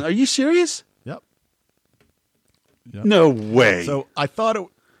town. Yeah. Are you serious? Yep. No way. So I thought it.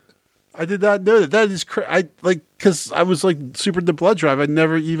 I did not know that. That is because I was like super into Blood Drive. I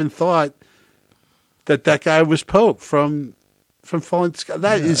never even thought that guy was Pope from Falling Sky.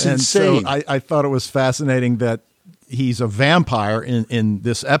 That is and insane. So I thought it was fascinating that he's a vampire in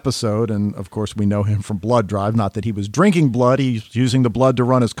this episode. And of course, we know him from Blood Drive. Not that he was drinking blood. He's using the blood to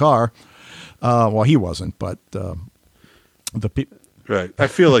run his car. Well, he wasn't, but the people. Right. I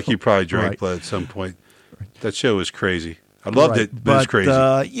feel like he probably drank Right. blood at some point. That show was crazy. I loved it, but it's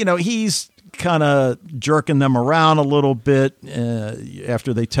crazy. He's kind of jerking them around a little bit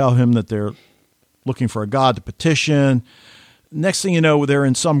after they tell him that they're looking for a god to petition. Next thing you know, they're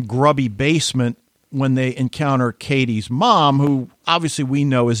in some grubby basement when they encounter Katie's mom, who obviously we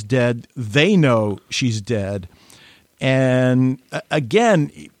know is dead. They know she's dead. And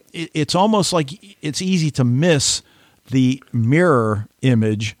again, it's almost like it's easy to miss the mirror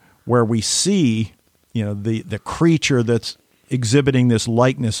image where we see, the creature that's exhibiting this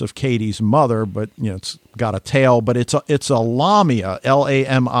likeness of Katie's mother, but it's got a tail, but it's a Lamia,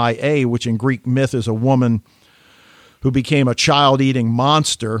 Lamia, which in Greek myth is a woman who became a child-eating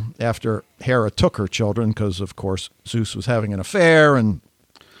monster after Hera took her children, because of course Zeus was having an affair. And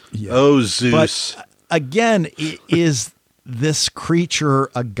Oh, Zeus! But again, is this creature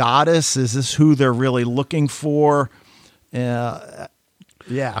a goddess? Is this who they're really looking for? Yeah.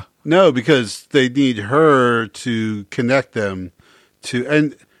 No, because they need her to connect them to,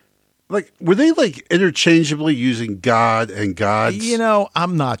 and like, were they like interchangeably using God and gods?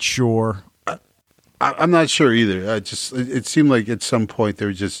 I'm not sure. I'm not sure either. It seemed like at some point they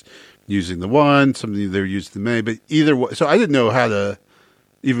were just using the one, something they were using the many, but either way. So I didn't know how to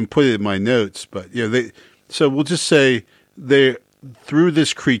even put it in my notes, but so we'll just say through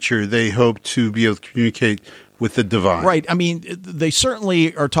this creature, they hope to be able to communicate with the divine. Right. I mean, they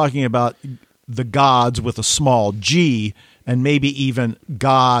certainly are talking about the gods with a small g, and maybe even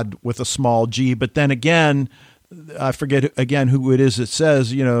God with a small g. But then again, I forget again who it is that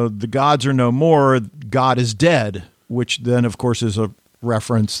says, the gods are no more, God is dead, which then, of course, is a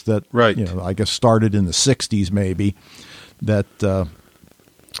reference that, right. I guess started in the 60s maybe, that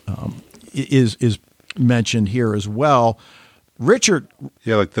is mentioned here as well. Richard.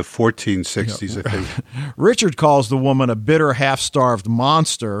 Yeah, like the 1460s, I think. Richard calls the woman a bitter, half-starved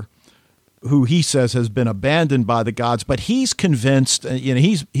monster who he says has been abandoned by the gods, but he's convinced,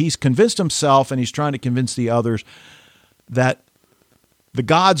 he's convinced himself, and he's trying to convince the others that the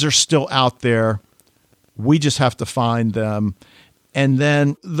gods are still out there. We just have to find them. And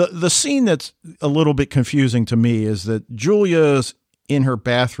then the scene that's a little bit confusing to me is that Julia's in her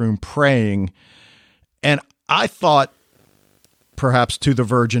bathroom praying, and I thought perhaps to the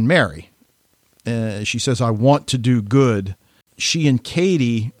Virgin Mary. She says, I want to do good. She and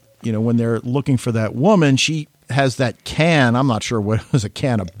Katie, when they're looking for that woman, she has that can. I'm not sure what it was, a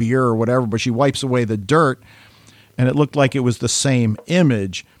can of beer or whatever, but she wipes away the dirt, and it looked like it was the same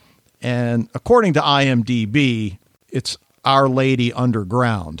image. And according to IMDb, it's Our Lady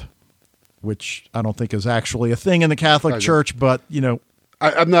Underground, which I don't think is actually a thing in the Catholic Church, but,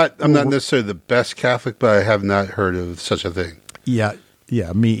 I'm not necessarily the best Catholic, but I have not heard of such a thing. Yeah,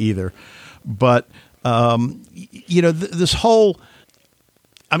 me either. But, this whole,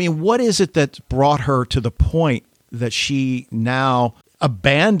 what is it that's brought her to the point that she now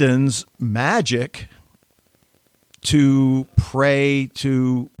abandons magic to pray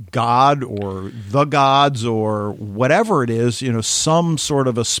to God or the gods or whatever it is, some sort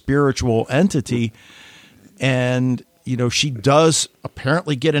of a spiritual entity. And, she does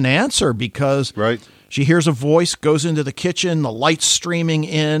apparently get an answer because right. She hears a voice, goes into the kitchen, the light's streaming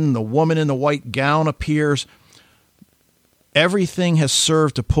in, the woman in the white gown appears. Everything has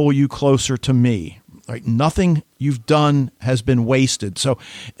served to pull you closer to me. Right? Nothing you've done has been wasted. So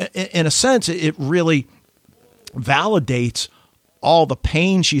in a sense, it really validates all the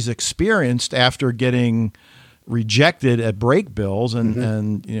pain she's experienced after getting rejected at break bills,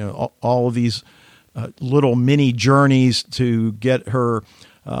 and you know, all of these little mini journeys to get her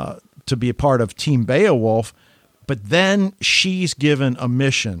to be a part of Team Beowulf. But then she's given a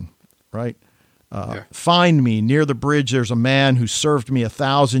mission, right? Find me near the bridge. There's a man who served me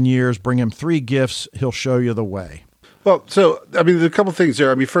 1,000 years. Bring him 3 gifts. He'll show you the way. Well, so, I mean, there's a couple things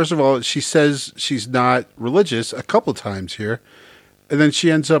there. I mean, first of all, she says she's not religious a couple times here, and then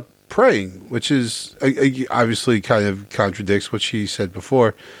she ends up praying, which is obviously kind of contradicts what she said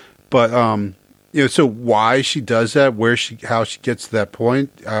before. But, you know, so why she does that, how she gets to that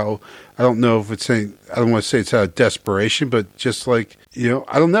point, I don't know if it's saying, I don't want to say it's out of desperation, but just like, you know,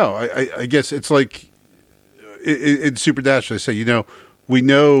 I don't know. I guess it's like in Supernatural, they say, you know, we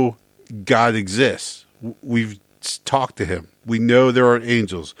know God exists. We've talked to him. We know there are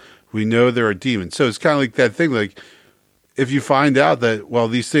angels. We know there are demons. So it's kind of like that thing, like, if you find out that, well,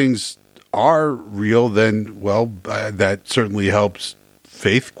 these things are real, then, well, that certainly helps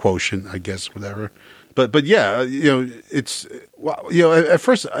faith quotient, I guess, whatever. But yeah, you know, it's, well, you know, at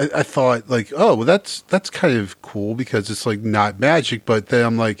first I thought like, oh, well, that's kind of cool because it's like not magic. But then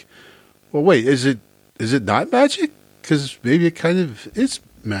I'm like, well, wait, is it not magic? Because maybe it kind of is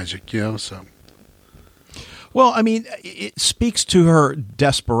magic, you know, so. Well, I mean, it speaks to her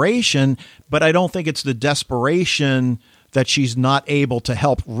desperation, but I don't think it's the desperation that she's not able to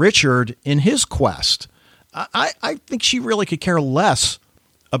help Richard in his quest. I think she really could care less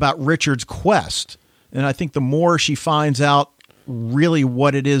about Richard's quest. And I think the more she finds out really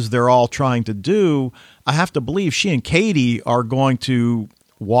what it is they're all trying to do, I have to believe she and Katie are going to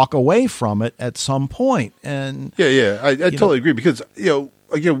walk away from it at some point. And yeah, I totally agree because, you know,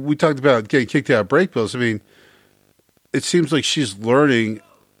 again, we talked about getting kicked out of break bills. I mean, it seems like she's learning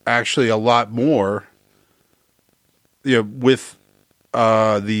actually a lot more, you know, with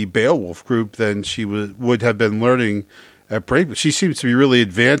the Beowulf group than she would have been learning at break. She seems to be really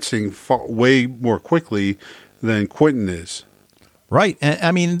advancing way more quickly than Quentin is. Right. And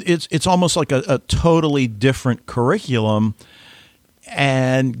I mean, it's almost like a totally different curriculum.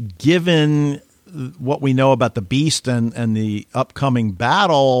 And given what we know about the Beast and the upcoming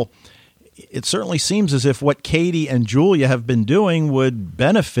battle, it certainly seems as if what Katie and Julia have been doing would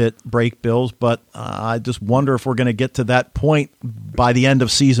benefit break bills. But I just wonder if we're going to get to that point by the end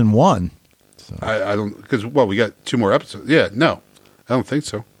of season 1. So. I don't, because, well, we got 2 more episodes. Yeah, no, I don't think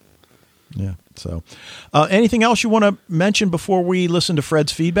so. Yeah. So anything else you want to mention before we listen to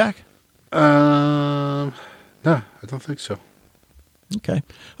Fred's feedback? No, I don't think so. Okay.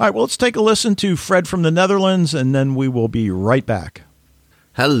 All right. Well, let's take a listen to Fred from the Netherlands, and then we will be right back.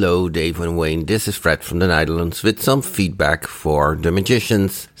 Hello, Dave and Wayne. This is Fred from the Netherlands with some feedback for The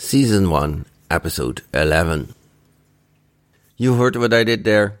Magicians, Season 1, Episode 11. You heard what I did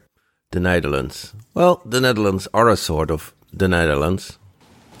there? The Netherlands. Well, the Netherlands are a sort of the Netherlands.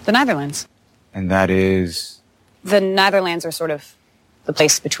 The Netherlands. And that is? The Netherlands are sort of the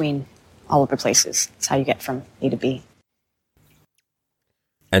place between all other places. It's how you get from A to B.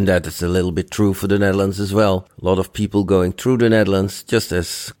 And that is a little bit true for the Netherlands as well. A lot of people going through the Netherlands, just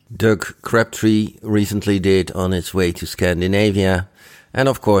as Doug Crabtree recently did on its way to Scandinavia. And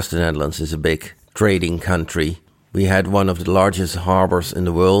of course, the Netherlands is a big trading country. We had one of the largest harbors in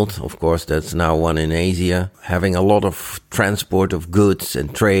the world. Of course, that's now one in Asia. Having a lot of transport of goods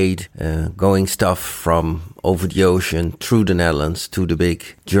and trade, going stuff from over the ocean through the Netherlands to the big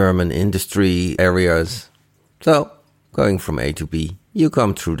German industry areas. So, going from A to B, you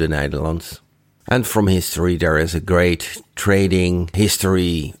come through the Netherlands. And from history, there is a great trading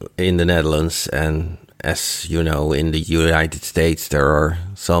history in the Netherlands. And as you know, in the United States, there are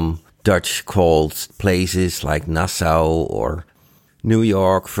some Dutch called places like Nassau or New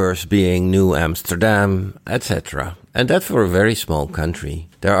York, first being New Amsterdam, etc. And that for a very small country.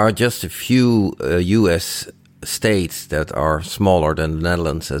 There are just a few US states that are smaller than the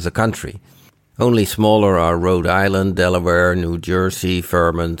Netherlands as a country. Only smaller are Rhode Island, Delaware, New Jersey,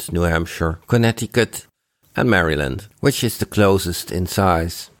 Vermont, New Hampshire, Connecticut, and Maryland, which is the closest in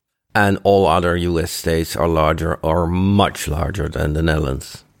size. And all other US states are larger or much larger than the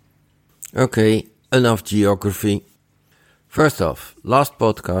Netherlands. Okay, enough geography. First off, last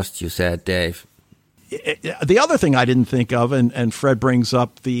podcast you said, Dave. The other thing I didn't think of, and Fred brings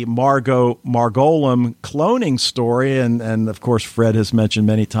up the Margot Margolin cloning story, and of course Fred has mentioned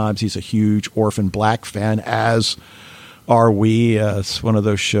many times he's a huge Orphan Black fan, as are we. It's one of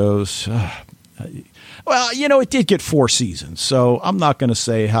those shows. Well, you know, it did get 4 seasons, so I'm not going to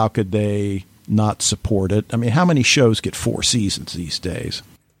say how could they not support it. I mean, how many shows get 4 seasons these days?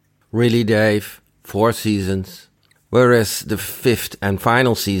 Really, Dave? 4 seasons? Whereas the 5th and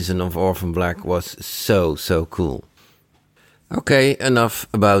final season of Orphan Black was so cool. Okay, enough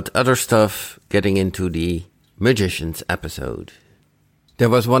about other stuff, getting into the Magicians episode. There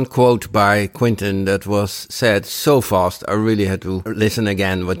was one quote by Quentin that was said so fast I really had to listen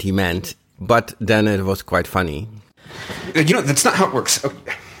again what he meant, but then it was quite funny. You know, that's not how it works.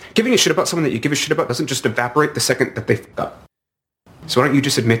 Giving a shit about someone that you give a shit about doesn't just evaporate the second that they f*** up. So why don't you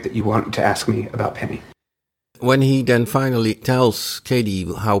just admit that you want to ask me about Penny? When he then finally tells Katie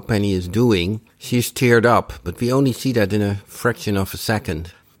how Penny is doing, she's teared up, but we only see that in a fraction of a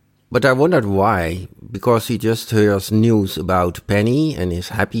second. But I wondered why, because he just hears news about Penny and is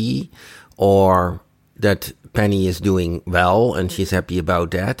happy, or that Penny is doing well and she's happy about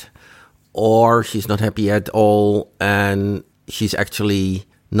that, or she's not happy at all and she's actually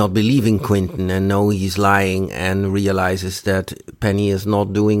not believing Quentin and know he's lying and realizes that Penny is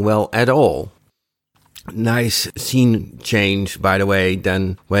not doing well at all. Nice scene change, by the way,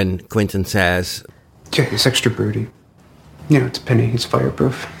 than when Quentin says, Yeah, it's extra broody. You know, it's Penny, it's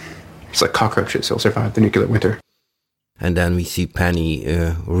fireproof. It's like cockroaches, he'll survive the nuclear winter. And then we see Penny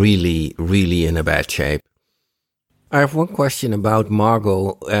really in a bad shape. I have one question about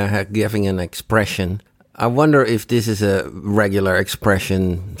Margot giving an expression. I wonder if this is a regular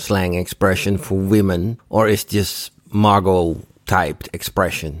expression, slang expression for women, or is just Margot-typed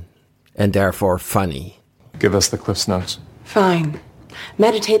expression, and therefore funny. Give us the Cliff's Notes. Fine.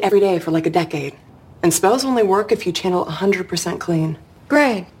 Meditate every day for like a decade. And spells only work if you channel 100% clean.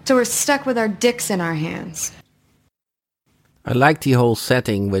 Great. So we're stuck with our dicks in our hands. I like the whole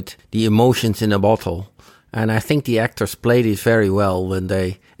setting with the emotions in a bottle. And I think the actors played it very well when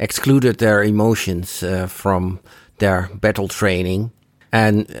they excluded their emotions from their battle training.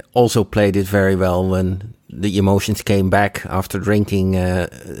 And also played it very well when the emotions came back after drinking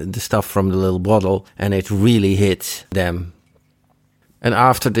the stuff from the little bottle. And it really hits them. And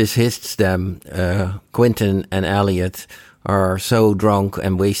after this hits them, Quentin and Elliot are so drunk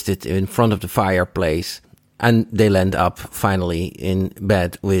and wasted in front of the fireplace. And they land up finally in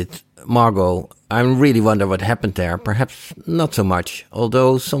bed with Margot. I really wonder what happened there. Perhaps not so much,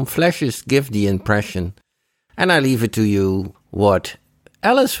 although some flashes give the impression. And I leave it to you what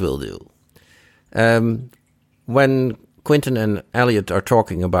Alice will do. When Quentin and Elliot are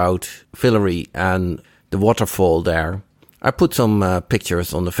talking about Fillory and the waterfall there, I put some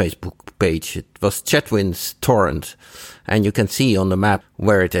pictures on the Facebook page. It was Chetwin's torrent, and you can see on the map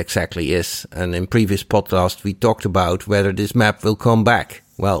where it exactly is. And in previous podcasts, we talked about whether this map will come back.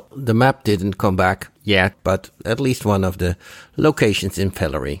 Well, the map didn't come back yet, but at least one of the locations in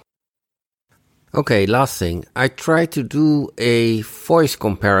Fillory. Okay, last thing. I tried to do a voice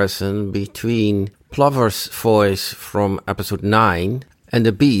comparison between Plover's voice from episode 9 and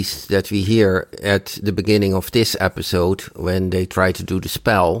the beast that we hear at the beginning of this episode when they try to do the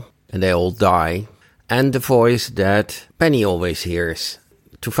spell and they all die, and the voice that Penny always hears,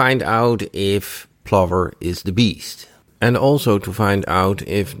 to find out if Plover is the beast. And also to find out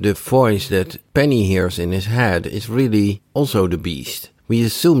if the voice that Penny hears in his head is really also the beast. We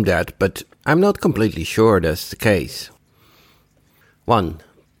assume that, but I'm not completely sure that's the case. 1.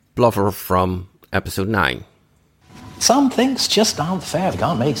 Plover from episode 9. Some things just aren't fair. We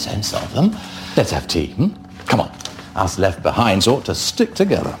can't make sense of them. Let's have tea, Come on. Us left behinds ought to stick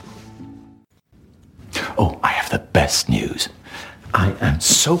together. Oh, I have the best news. I am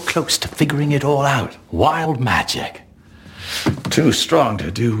so close to figuring it all out. Wild magic. Too strong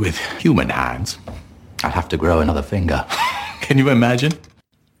to do with human hands. I'll have to grow another finger. Can you imagine?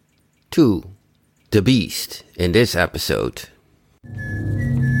 2. The beast in this episode.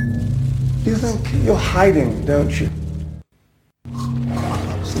 You think you're hiding, don't you?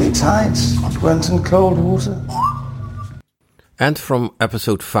 Sleep tight, went in cold water. And from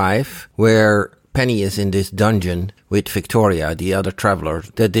episode 5, where Penny is in this dungeon with Victoria, the other traveler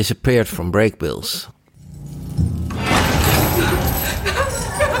that disappeared from Breakbills.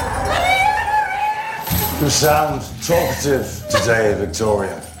 You sound talkative today,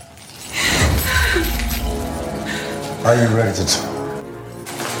 Victoria. Are you ready to talk?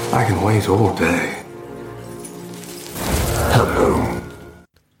 I can wait all day. Hello.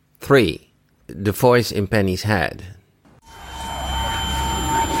 3. The voice in Penny's head.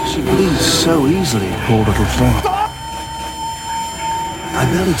 She bleeds so easily, poor little thing. I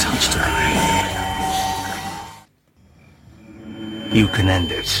barely touched her. You can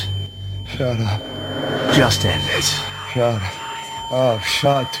end it. Shut up. Just end it. Shut up.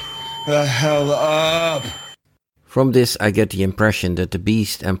 Shut the hell up. From this I get the impression that the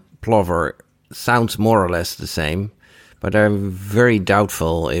beast and Plover sounds more or less the same, but I'm very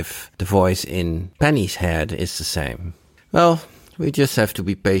doubtful if the voice in Penny's head is the same. Well, we just have to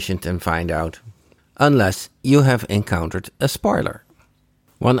be patient and find out. Unless you have encountered a spoiler.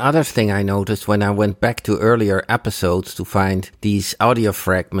 One other thing I noticed when I went back to earlier episodes to find these audio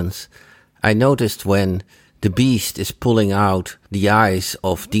fragments, I noticed when the Beast is pulling out the eyes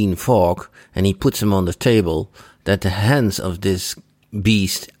of Dean Falk and he puts them on the table, that the hands of this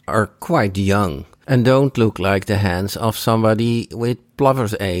Beast are quite young and don't look like the hands of somebody with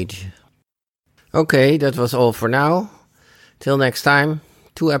Plover's age. Okay, that was all for now. Till next time,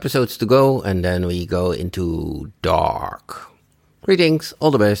 2 episodes to go and then we go into Dark. Greetings,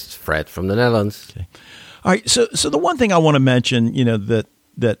 all the best, Fred from the Netherlands. Okay. All right, so the one thing I want to mention,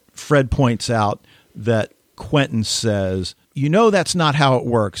 that Fred points out that Quentin says, that's not how it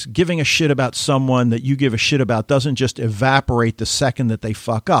works. Giving a shit about someone that you give a shit about doesn't just evaporate the second that they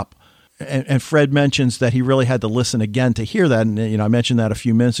fuck up. And Fred mentions that he really had to listen again to hear that. And, I mentioned that a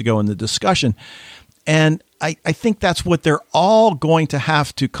few minutes ago in the discussion. And I think that's what they're all going to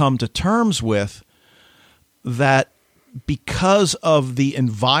have to come to terms with, that because of the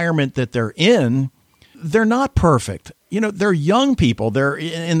environment that they're in, they're not perfect. They're young people. They're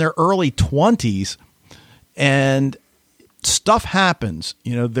in their early 20s and stuff happens.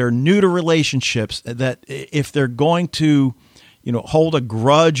 They're new to relationships, that if they're going to, hold a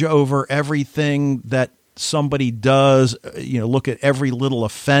grudge over everything that somebody does, look at every little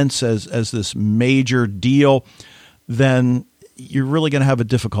offense as this major deal, then you're really going to have a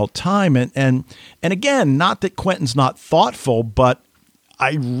difficult time. And again, not that Quentin's not thoughtful, but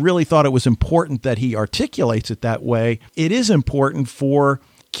I really thought it was important that he articulates it that way. It is important for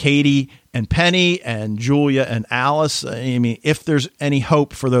Katie and Penny and Julia and Alice. I mean, if there's any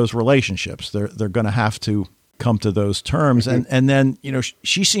hope for those relationships, they're going to have to come to those terms. Mm-hmm. And then,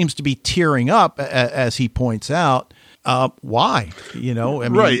 she seems to be tearing up, as he points out. Why?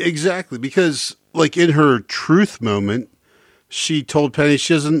 Right, exactly. Because like in her truth moment, she told Penny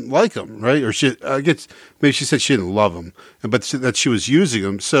she doesn't like him, right? Or I guess maybe she said she didn't love him, but that she was using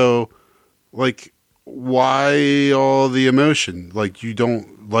him. So, like, why all the emotion? Like, you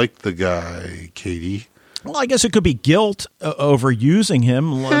don't like the guy, Katie. Well, I guess it could be guilt over using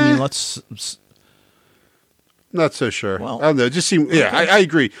him. I mean, let's. Not so sure. Well, I don't know. It just seemed. Yeah, I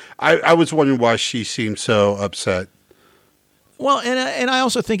agree. I was wondering why she seemed so upset. Well, and I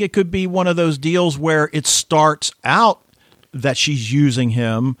also think it could be one of those deals where it starts out that she's using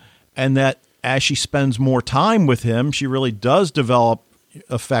him, and that as she spends more time with him, she really does develop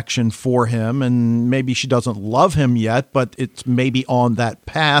affection for him, and maybe she doesn't love him yet, but it's maybe on that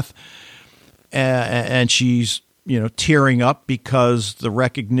path, and she's tearing up because the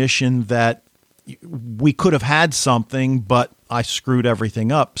recognition that we could have had something, but I screwed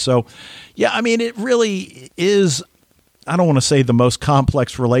everything up. So, yeah, I mean, it really is. I don't want to say the most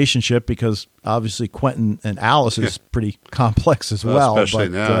complex relationship, because obviously Quentin and Alice is pretty complex as well. Especially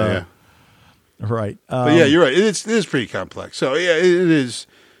now, yeah. Right. But yeah, you're right. It is pretty complex. So yeah, it is.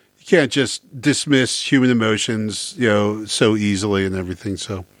 You can't just dismiss human emotions, so easily and everything.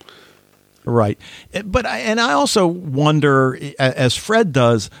 So. Right. But I also wonder, as Fred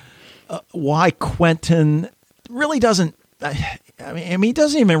does, why Quentin really doesn't. I mean, he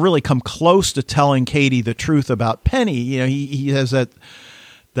doesn't even really come close to telling Katie the truth about Penny. He has that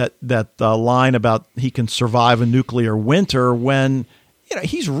line about he can survive a nuclear winter when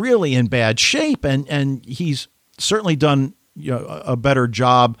he's really in bad shape, and he's certainly done a better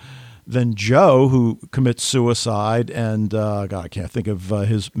job than Joe, who commits suicide, and God, I can't think of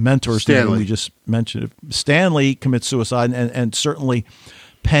his mentor's name. We just mentioned it. Stanley commits suicide, and certainly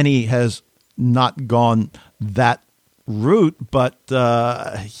Penny has not gone that route, but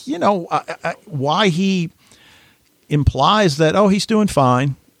why he implies that he's doing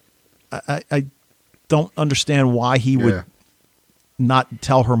fine, I don't understand why he would not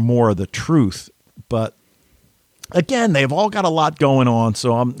tell her more of the truth. But again, they've all got a lot going on,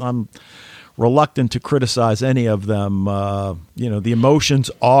 so I'm reluctant to criticize any of them. The emotions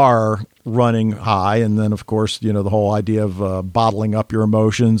are running high, and then of course the whole idea of bottling up your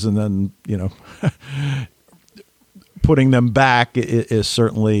emotions and then putting them back is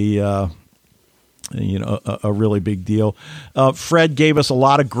certainly, a really big deal. Fred gave us a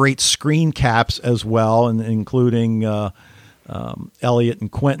lot of great screen caps as well, and including Elliot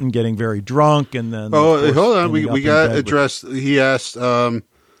and Quentin getting very drunk, and then hold on, we got addressed. He asked when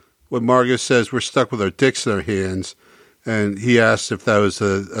Margot says we're stuck with our dicks in our hands, and he asked if that was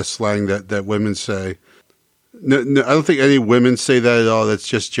a slang that women say. No, I don't think any women say that at all. That's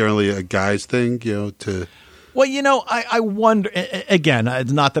just generally a guy's thing, to. Well, I wonder, again,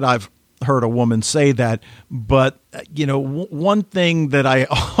 it's not that I've heard a woman say that. But, one thing that I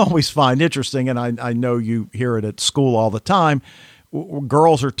always find interesting, and I know you hear it at school all the time,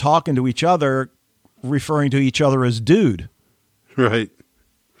 girls are talking to each other, referring to each other as dude. Right.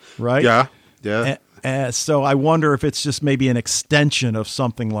 Right? Yeah. Yeah. So I wonder if it's just maybe an extension of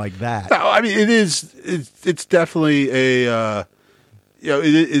something like that. No, I mean, it is. It's definitely it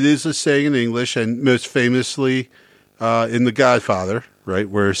is a saying in English, and most famously in The Godfather, right,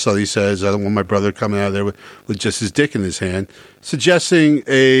 where Sonny says, "I don't want my brother coming out of there with just his dick in his hand," suggesting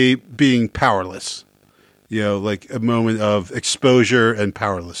being powerless. Like a moment of exposure and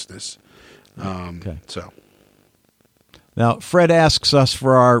powerlessness. Okay. So. Now, Fred asks us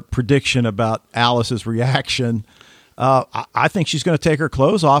for our prediction about Alice's reaction. I think she's going to take her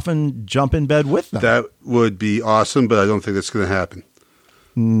clothes off and jump in bed with them. That would be awesome, but I don't think that's going to happen.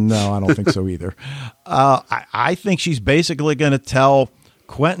 No, I don't think so either. I think she's basically going to tell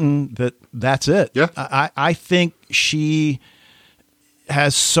Quentin that that's it. Yeah. I think she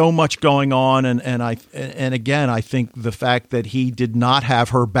has so much going on, and again, I think the fact that he did not have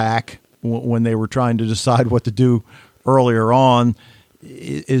her back when they were trying to decide what to do earlier on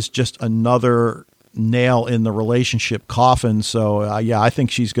is just another nail in the relationship coffin. So I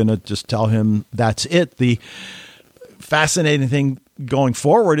think she's going to just tell him that's it. The fascinating thing going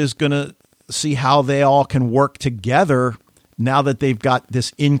forward is going to see how they all can work together now that they've got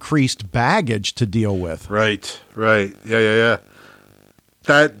this increased baggage to deal with. Right. Yeah.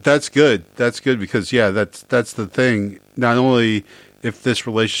 That's good. That's good because that's the thing. Not only if this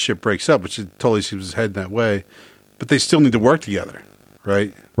relationship breaks up, which it totally seems to head that way, but they still need to work together,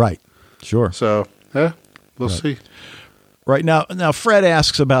 right? Right. Sure. So, we'll see. Right now, Fred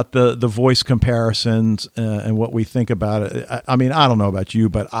asks about the voice comparisons and what we think about it. I mean, I don't know about you,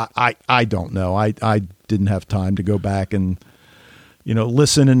 but I don't know. I didn't have time to go back and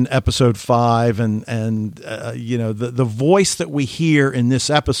listen in episode 5, and the voice that we hear in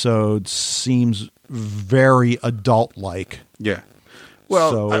this episode seems very adult like. Yeah.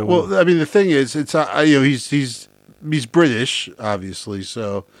 Well, I mean, the thing is, it's he's British, obviously,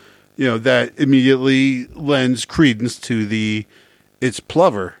 so that immediately lends credence to it's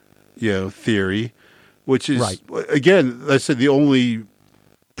plover, theory, which is right. Again, I said the only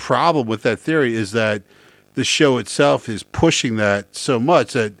problem with that theory is that the show itself is pushing that so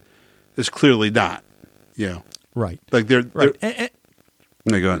much that it's clearly not, right. Like they're right.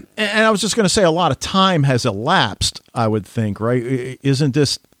 No, go on. And I was just going to say, a lot of time has elapsed, I would think, right? Isn't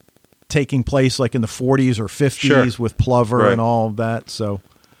this taking place like in the 40s or 50s Sure. with Plover Right. and all of that? So,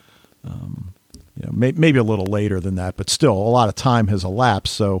 maybe a little later than that, but still a lot of time has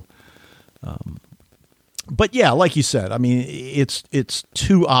elapsed. So, but yeah, like you said, I mean, it's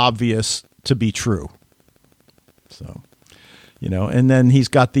too obvious to be true. So, and then he's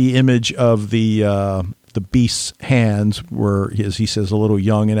got the image of the beast's hands, where he says a little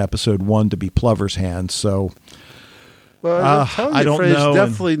young in episode 1 to be Plover's hands. So, well, I'm telling you, I don't Fred, know. It's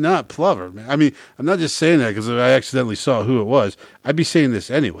definitely not Plover, man. I mean, I'm not just saying that because I accidentally saw who it was. I'd be saying this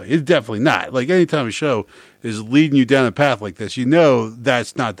anyway. It's definitely not. Like, anytime a show is leading you down a path like this,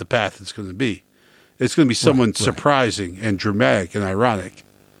 that's not the path it's going to be. It's going to be someone surprising and dramatic and ironic.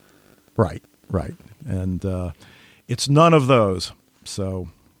 Right. And it's none of those. So,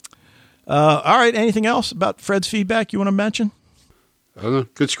 all right. Anything else about Fred's feedback you want to mention? I don't know.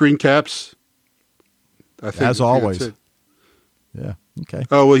 Good screen caps. I think, As always. that's it. Yeah. Okay.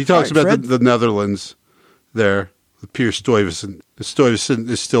 Oh, well, he talks All right, about the Netherlands there, with Piers Stuyvesant. Stuyvesant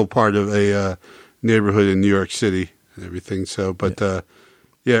is still part of a neighborhood in New York City and everything. So, but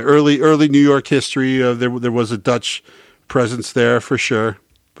early New York history. There was a Dutch presence there for sure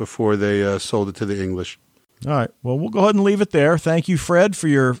before they sold it to the English. All right. Well, we'll go ahead and leave it there. Thank you, Fred, for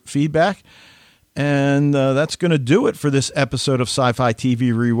your feedback. And that's going to do it for this episode of Sci-Fi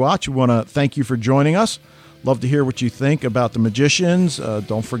TV Rewatch. We want to thank you for joining us. Love to hear what you think about The Magicians.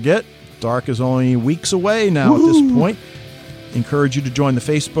 Don't forget, Dark is only weeks away now at this point. Encourage you to join the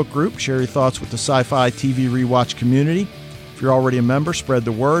Facebook group. Share your thoughts with the Sci-Fi TV Rewatch community. If you're already a member, spread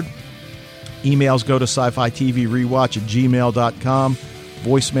the word. Emails go to sci-fi-tvrewatch@gmail.com.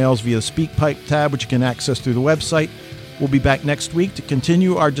 Voicemails via the SpeakPipe tab, which you can access through the website. We'll be back next week to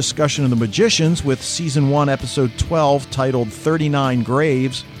continue our discussion of The Magicians with Season 1, Episode 12, titled 39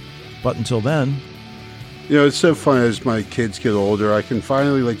 Graves. But until then... It's so fun as my kids get older, I can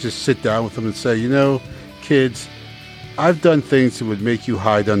finally just sit down with them and say, kids, I've done things that would make you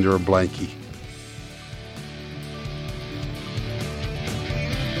hide under a blankie.